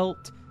Pine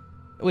Belt,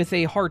 with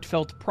a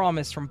heartfelt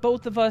promise from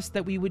both of us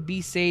that we would be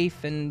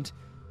safe and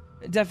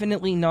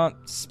definitely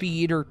not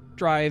speed or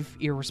drive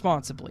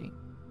irresponsibly.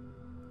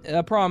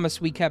 A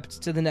promise we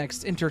kept to the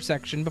next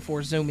intersection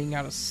before zooming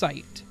out of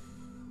sight.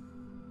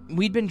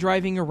 We'd been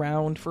driving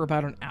around for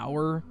about an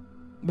hour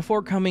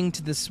before coming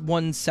to this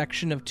one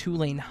section of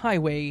 2-lane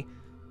highway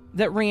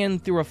that ran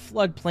through a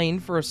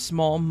floodplain for a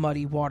small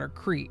muddy water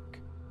creek.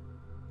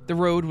 The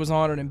road was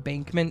on an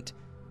embankment,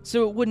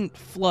 so it wouldn't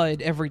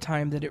flood every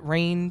time that it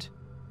rained,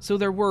 so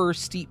there were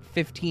steep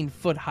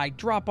 15-foot high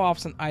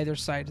drop-offs on either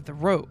side of the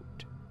road.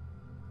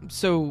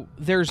 So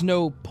there's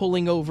no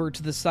pulling over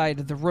to the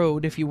side of the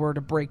road if you were to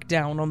break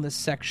down on this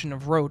section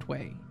of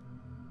roadway.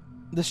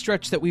 The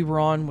stretch that we were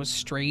on was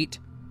straight,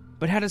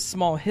 but had a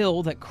small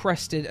hill that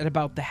crested at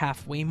about the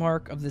halfway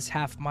mark of this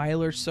half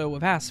mile or so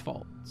of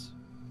asphalt.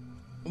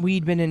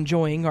 We'd been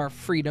enjoying our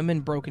freedom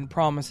and broken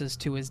promises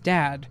to his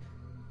dad,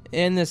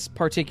 and this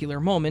particular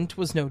moment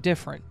was no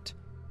different.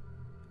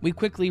 We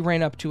quickly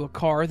ran up to a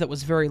car that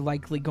was very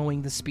likely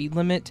going the speed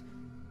limit,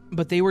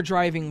 but they were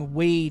driving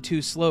way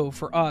too slow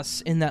for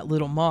us in that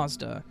little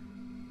Mazda.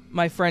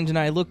 My friend and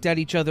I looked at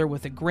each other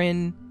with a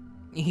grin.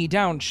 He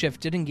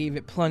downshifted and gave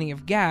it plenty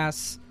of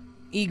gas,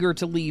 eager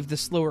to leave the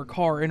slower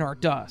car in our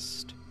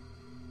dust.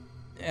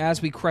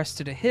 As we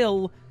crested a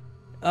hill,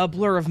 a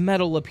blur of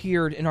metal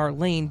appeared in our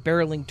lane,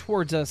 barreling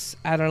towards us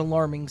at an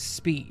alarming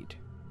speed.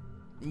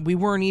 We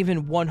weren't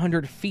even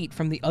 100 feet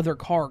from the other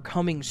car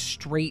coming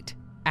straight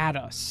at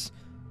us.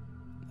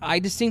 I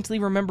distinctly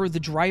remember the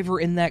driver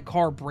in that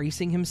car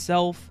bracing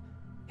himself,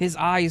 his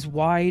eyes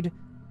wide,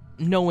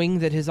 knowing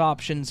that his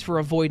options for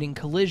avoiding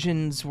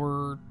collisions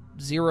were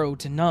 0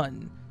 to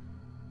none.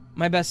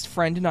 My best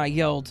friend and I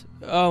yelled,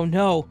 "Oh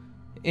no,"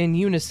 in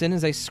unison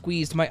as I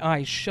squeezed my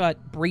eyes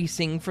shut,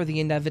 bracing for the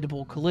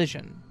inevitable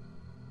collision.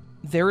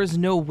 There is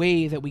no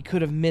way that we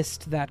could have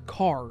missed that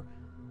car.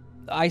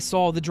 I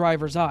saw the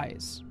driver's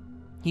eyes.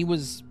 He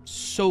was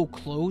so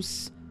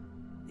close.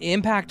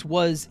 Impact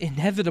was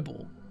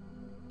inevitable.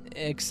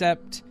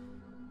 Except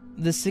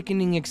the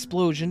sickening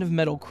explosion of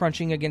metal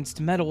crunching against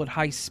metal at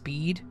high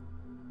speed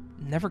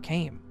never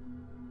came.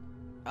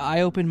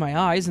 I opened my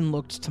eyes and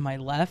looked to my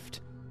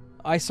left.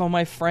 I saw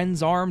my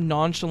friend's arm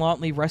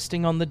nonchalantly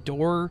resting on the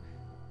door,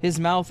 his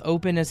mouth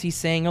open as he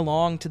sang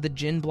along to the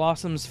Gin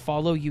Blossoms'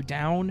 Follow You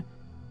Down.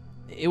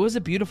 It was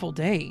a beautiful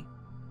day.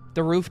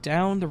 The roof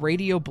down, the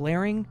radio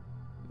blaring,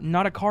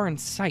 not a car in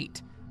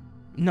sight.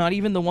 Not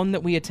even the one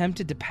that we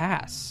attempted to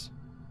pass.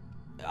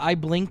 I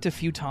blinked a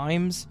few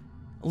times,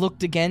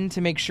 looked again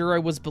to make sure I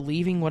was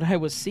believing what I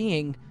was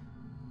seeing.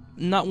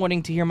 Not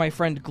wanting to hear my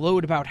friend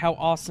gloat about how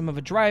awesome of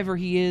a driver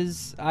he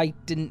is, I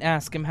didn't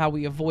ask him how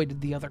we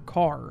avoided the other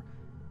car.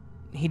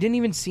 He didn't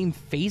even seem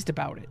fazed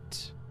about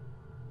it.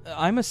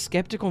 I'm a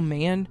skeptical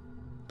man,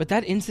 but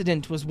that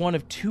incident was one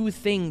of two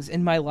things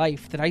in my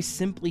life that I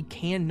simply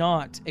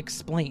cannot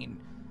explain.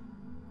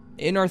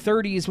 In our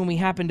 30s, when we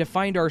happened to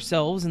find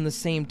ourselves in the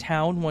same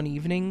town one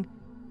evening,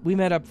 we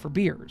met up for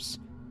beers.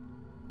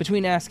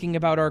 Between asking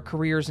about our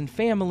careers and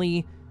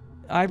family,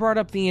 I brought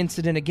up the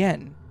incident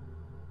again.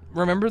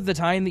 Remember the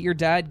time that your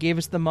dad gave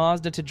us the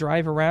Mazda to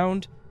drive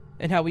around,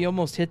 and how we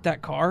almost hit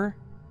that car?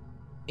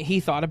 He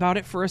thought about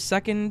it for a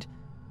second,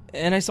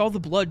 and I saw the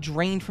blood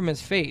drain from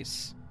his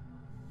face.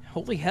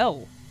 "Holy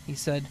hell," he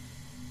said.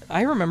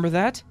 "I remember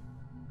that.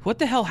 What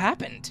the hell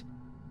happened?"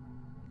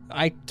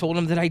 I told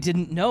him that I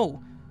didn't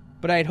know,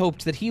 but I had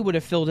hoped that he would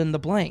have filled in the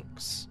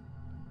blanks.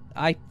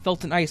 I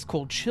felt an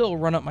ice-cold chill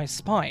run up my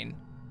spine.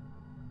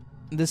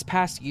 This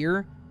past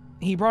year,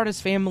 he brought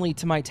his family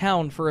to my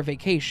town for a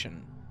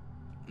vacation.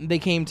 They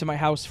came to my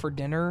house for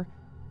dinner,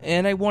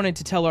 and I wanted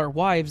to tell our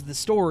wives the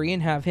story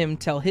and have him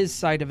tell his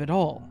side of it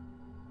all.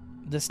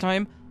 This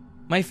time,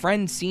 my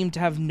friend seemed to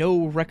have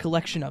no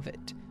recollection of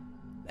it,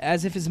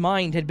 as if his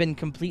mind had been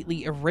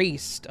completely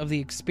erased of the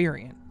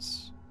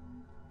experience.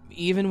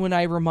 Even when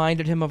I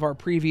reminded him of our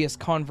previous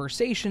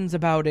conversations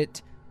about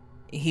it,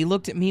 he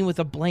looked at me with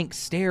a blank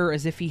stare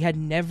as if he had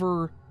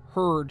never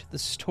heard the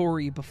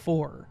story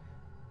before.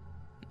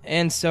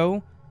 And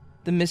so,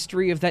 the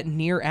mystery of that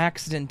near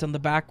accident on the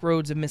back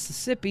roads of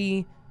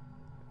Mississippi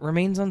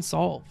remains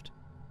unsolved.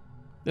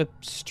 A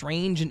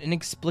strange and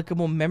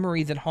inexplicable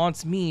memory that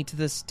haunts me to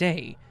this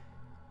day.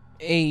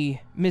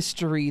 A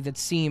mystery that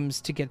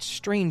seems to get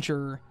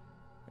stranger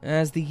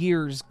as the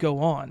years go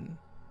on.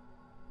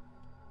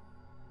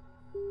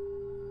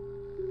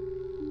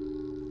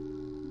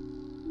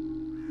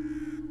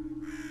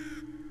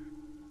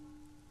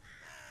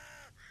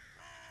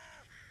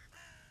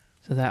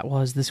 So that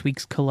was this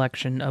week's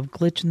collection of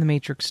Glitch in the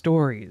Matrix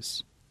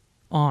stories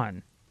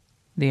on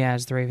the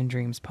As the Raven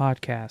Dreams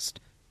podcast.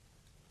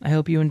 I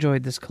hope you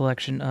enjoyed this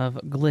collection of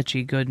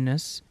glitchy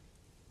goodness.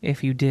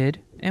 If you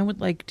did, and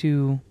would like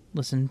to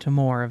listen to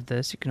more of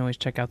this, you can always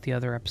check out the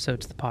other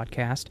episodes of the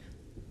podcast,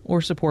 or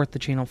support the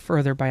channel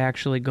further by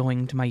actually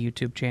going to my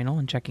YouTube channel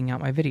and checking out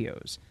my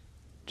videos.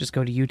 Just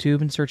go to YouTube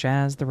and search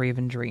As the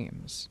Raven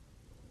Dreams.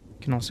 You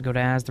can also go to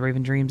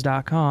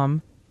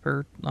astheravendreams.com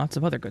for lots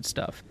of other good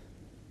stuff.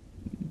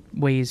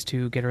 Ways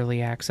to get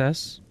early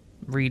access,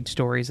 read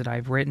stories that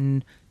I've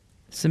written,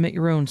 submit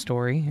your own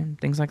story,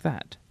 and things like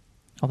that.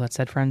 All that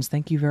said, friends,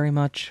 thank you very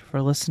much for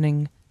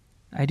listening.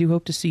 I do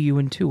hope to see you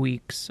in 2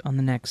 weeks on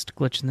the next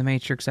Glitch in the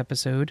Matrix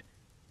episode.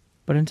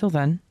 But until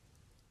then,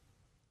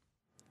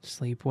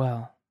 sleep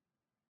well.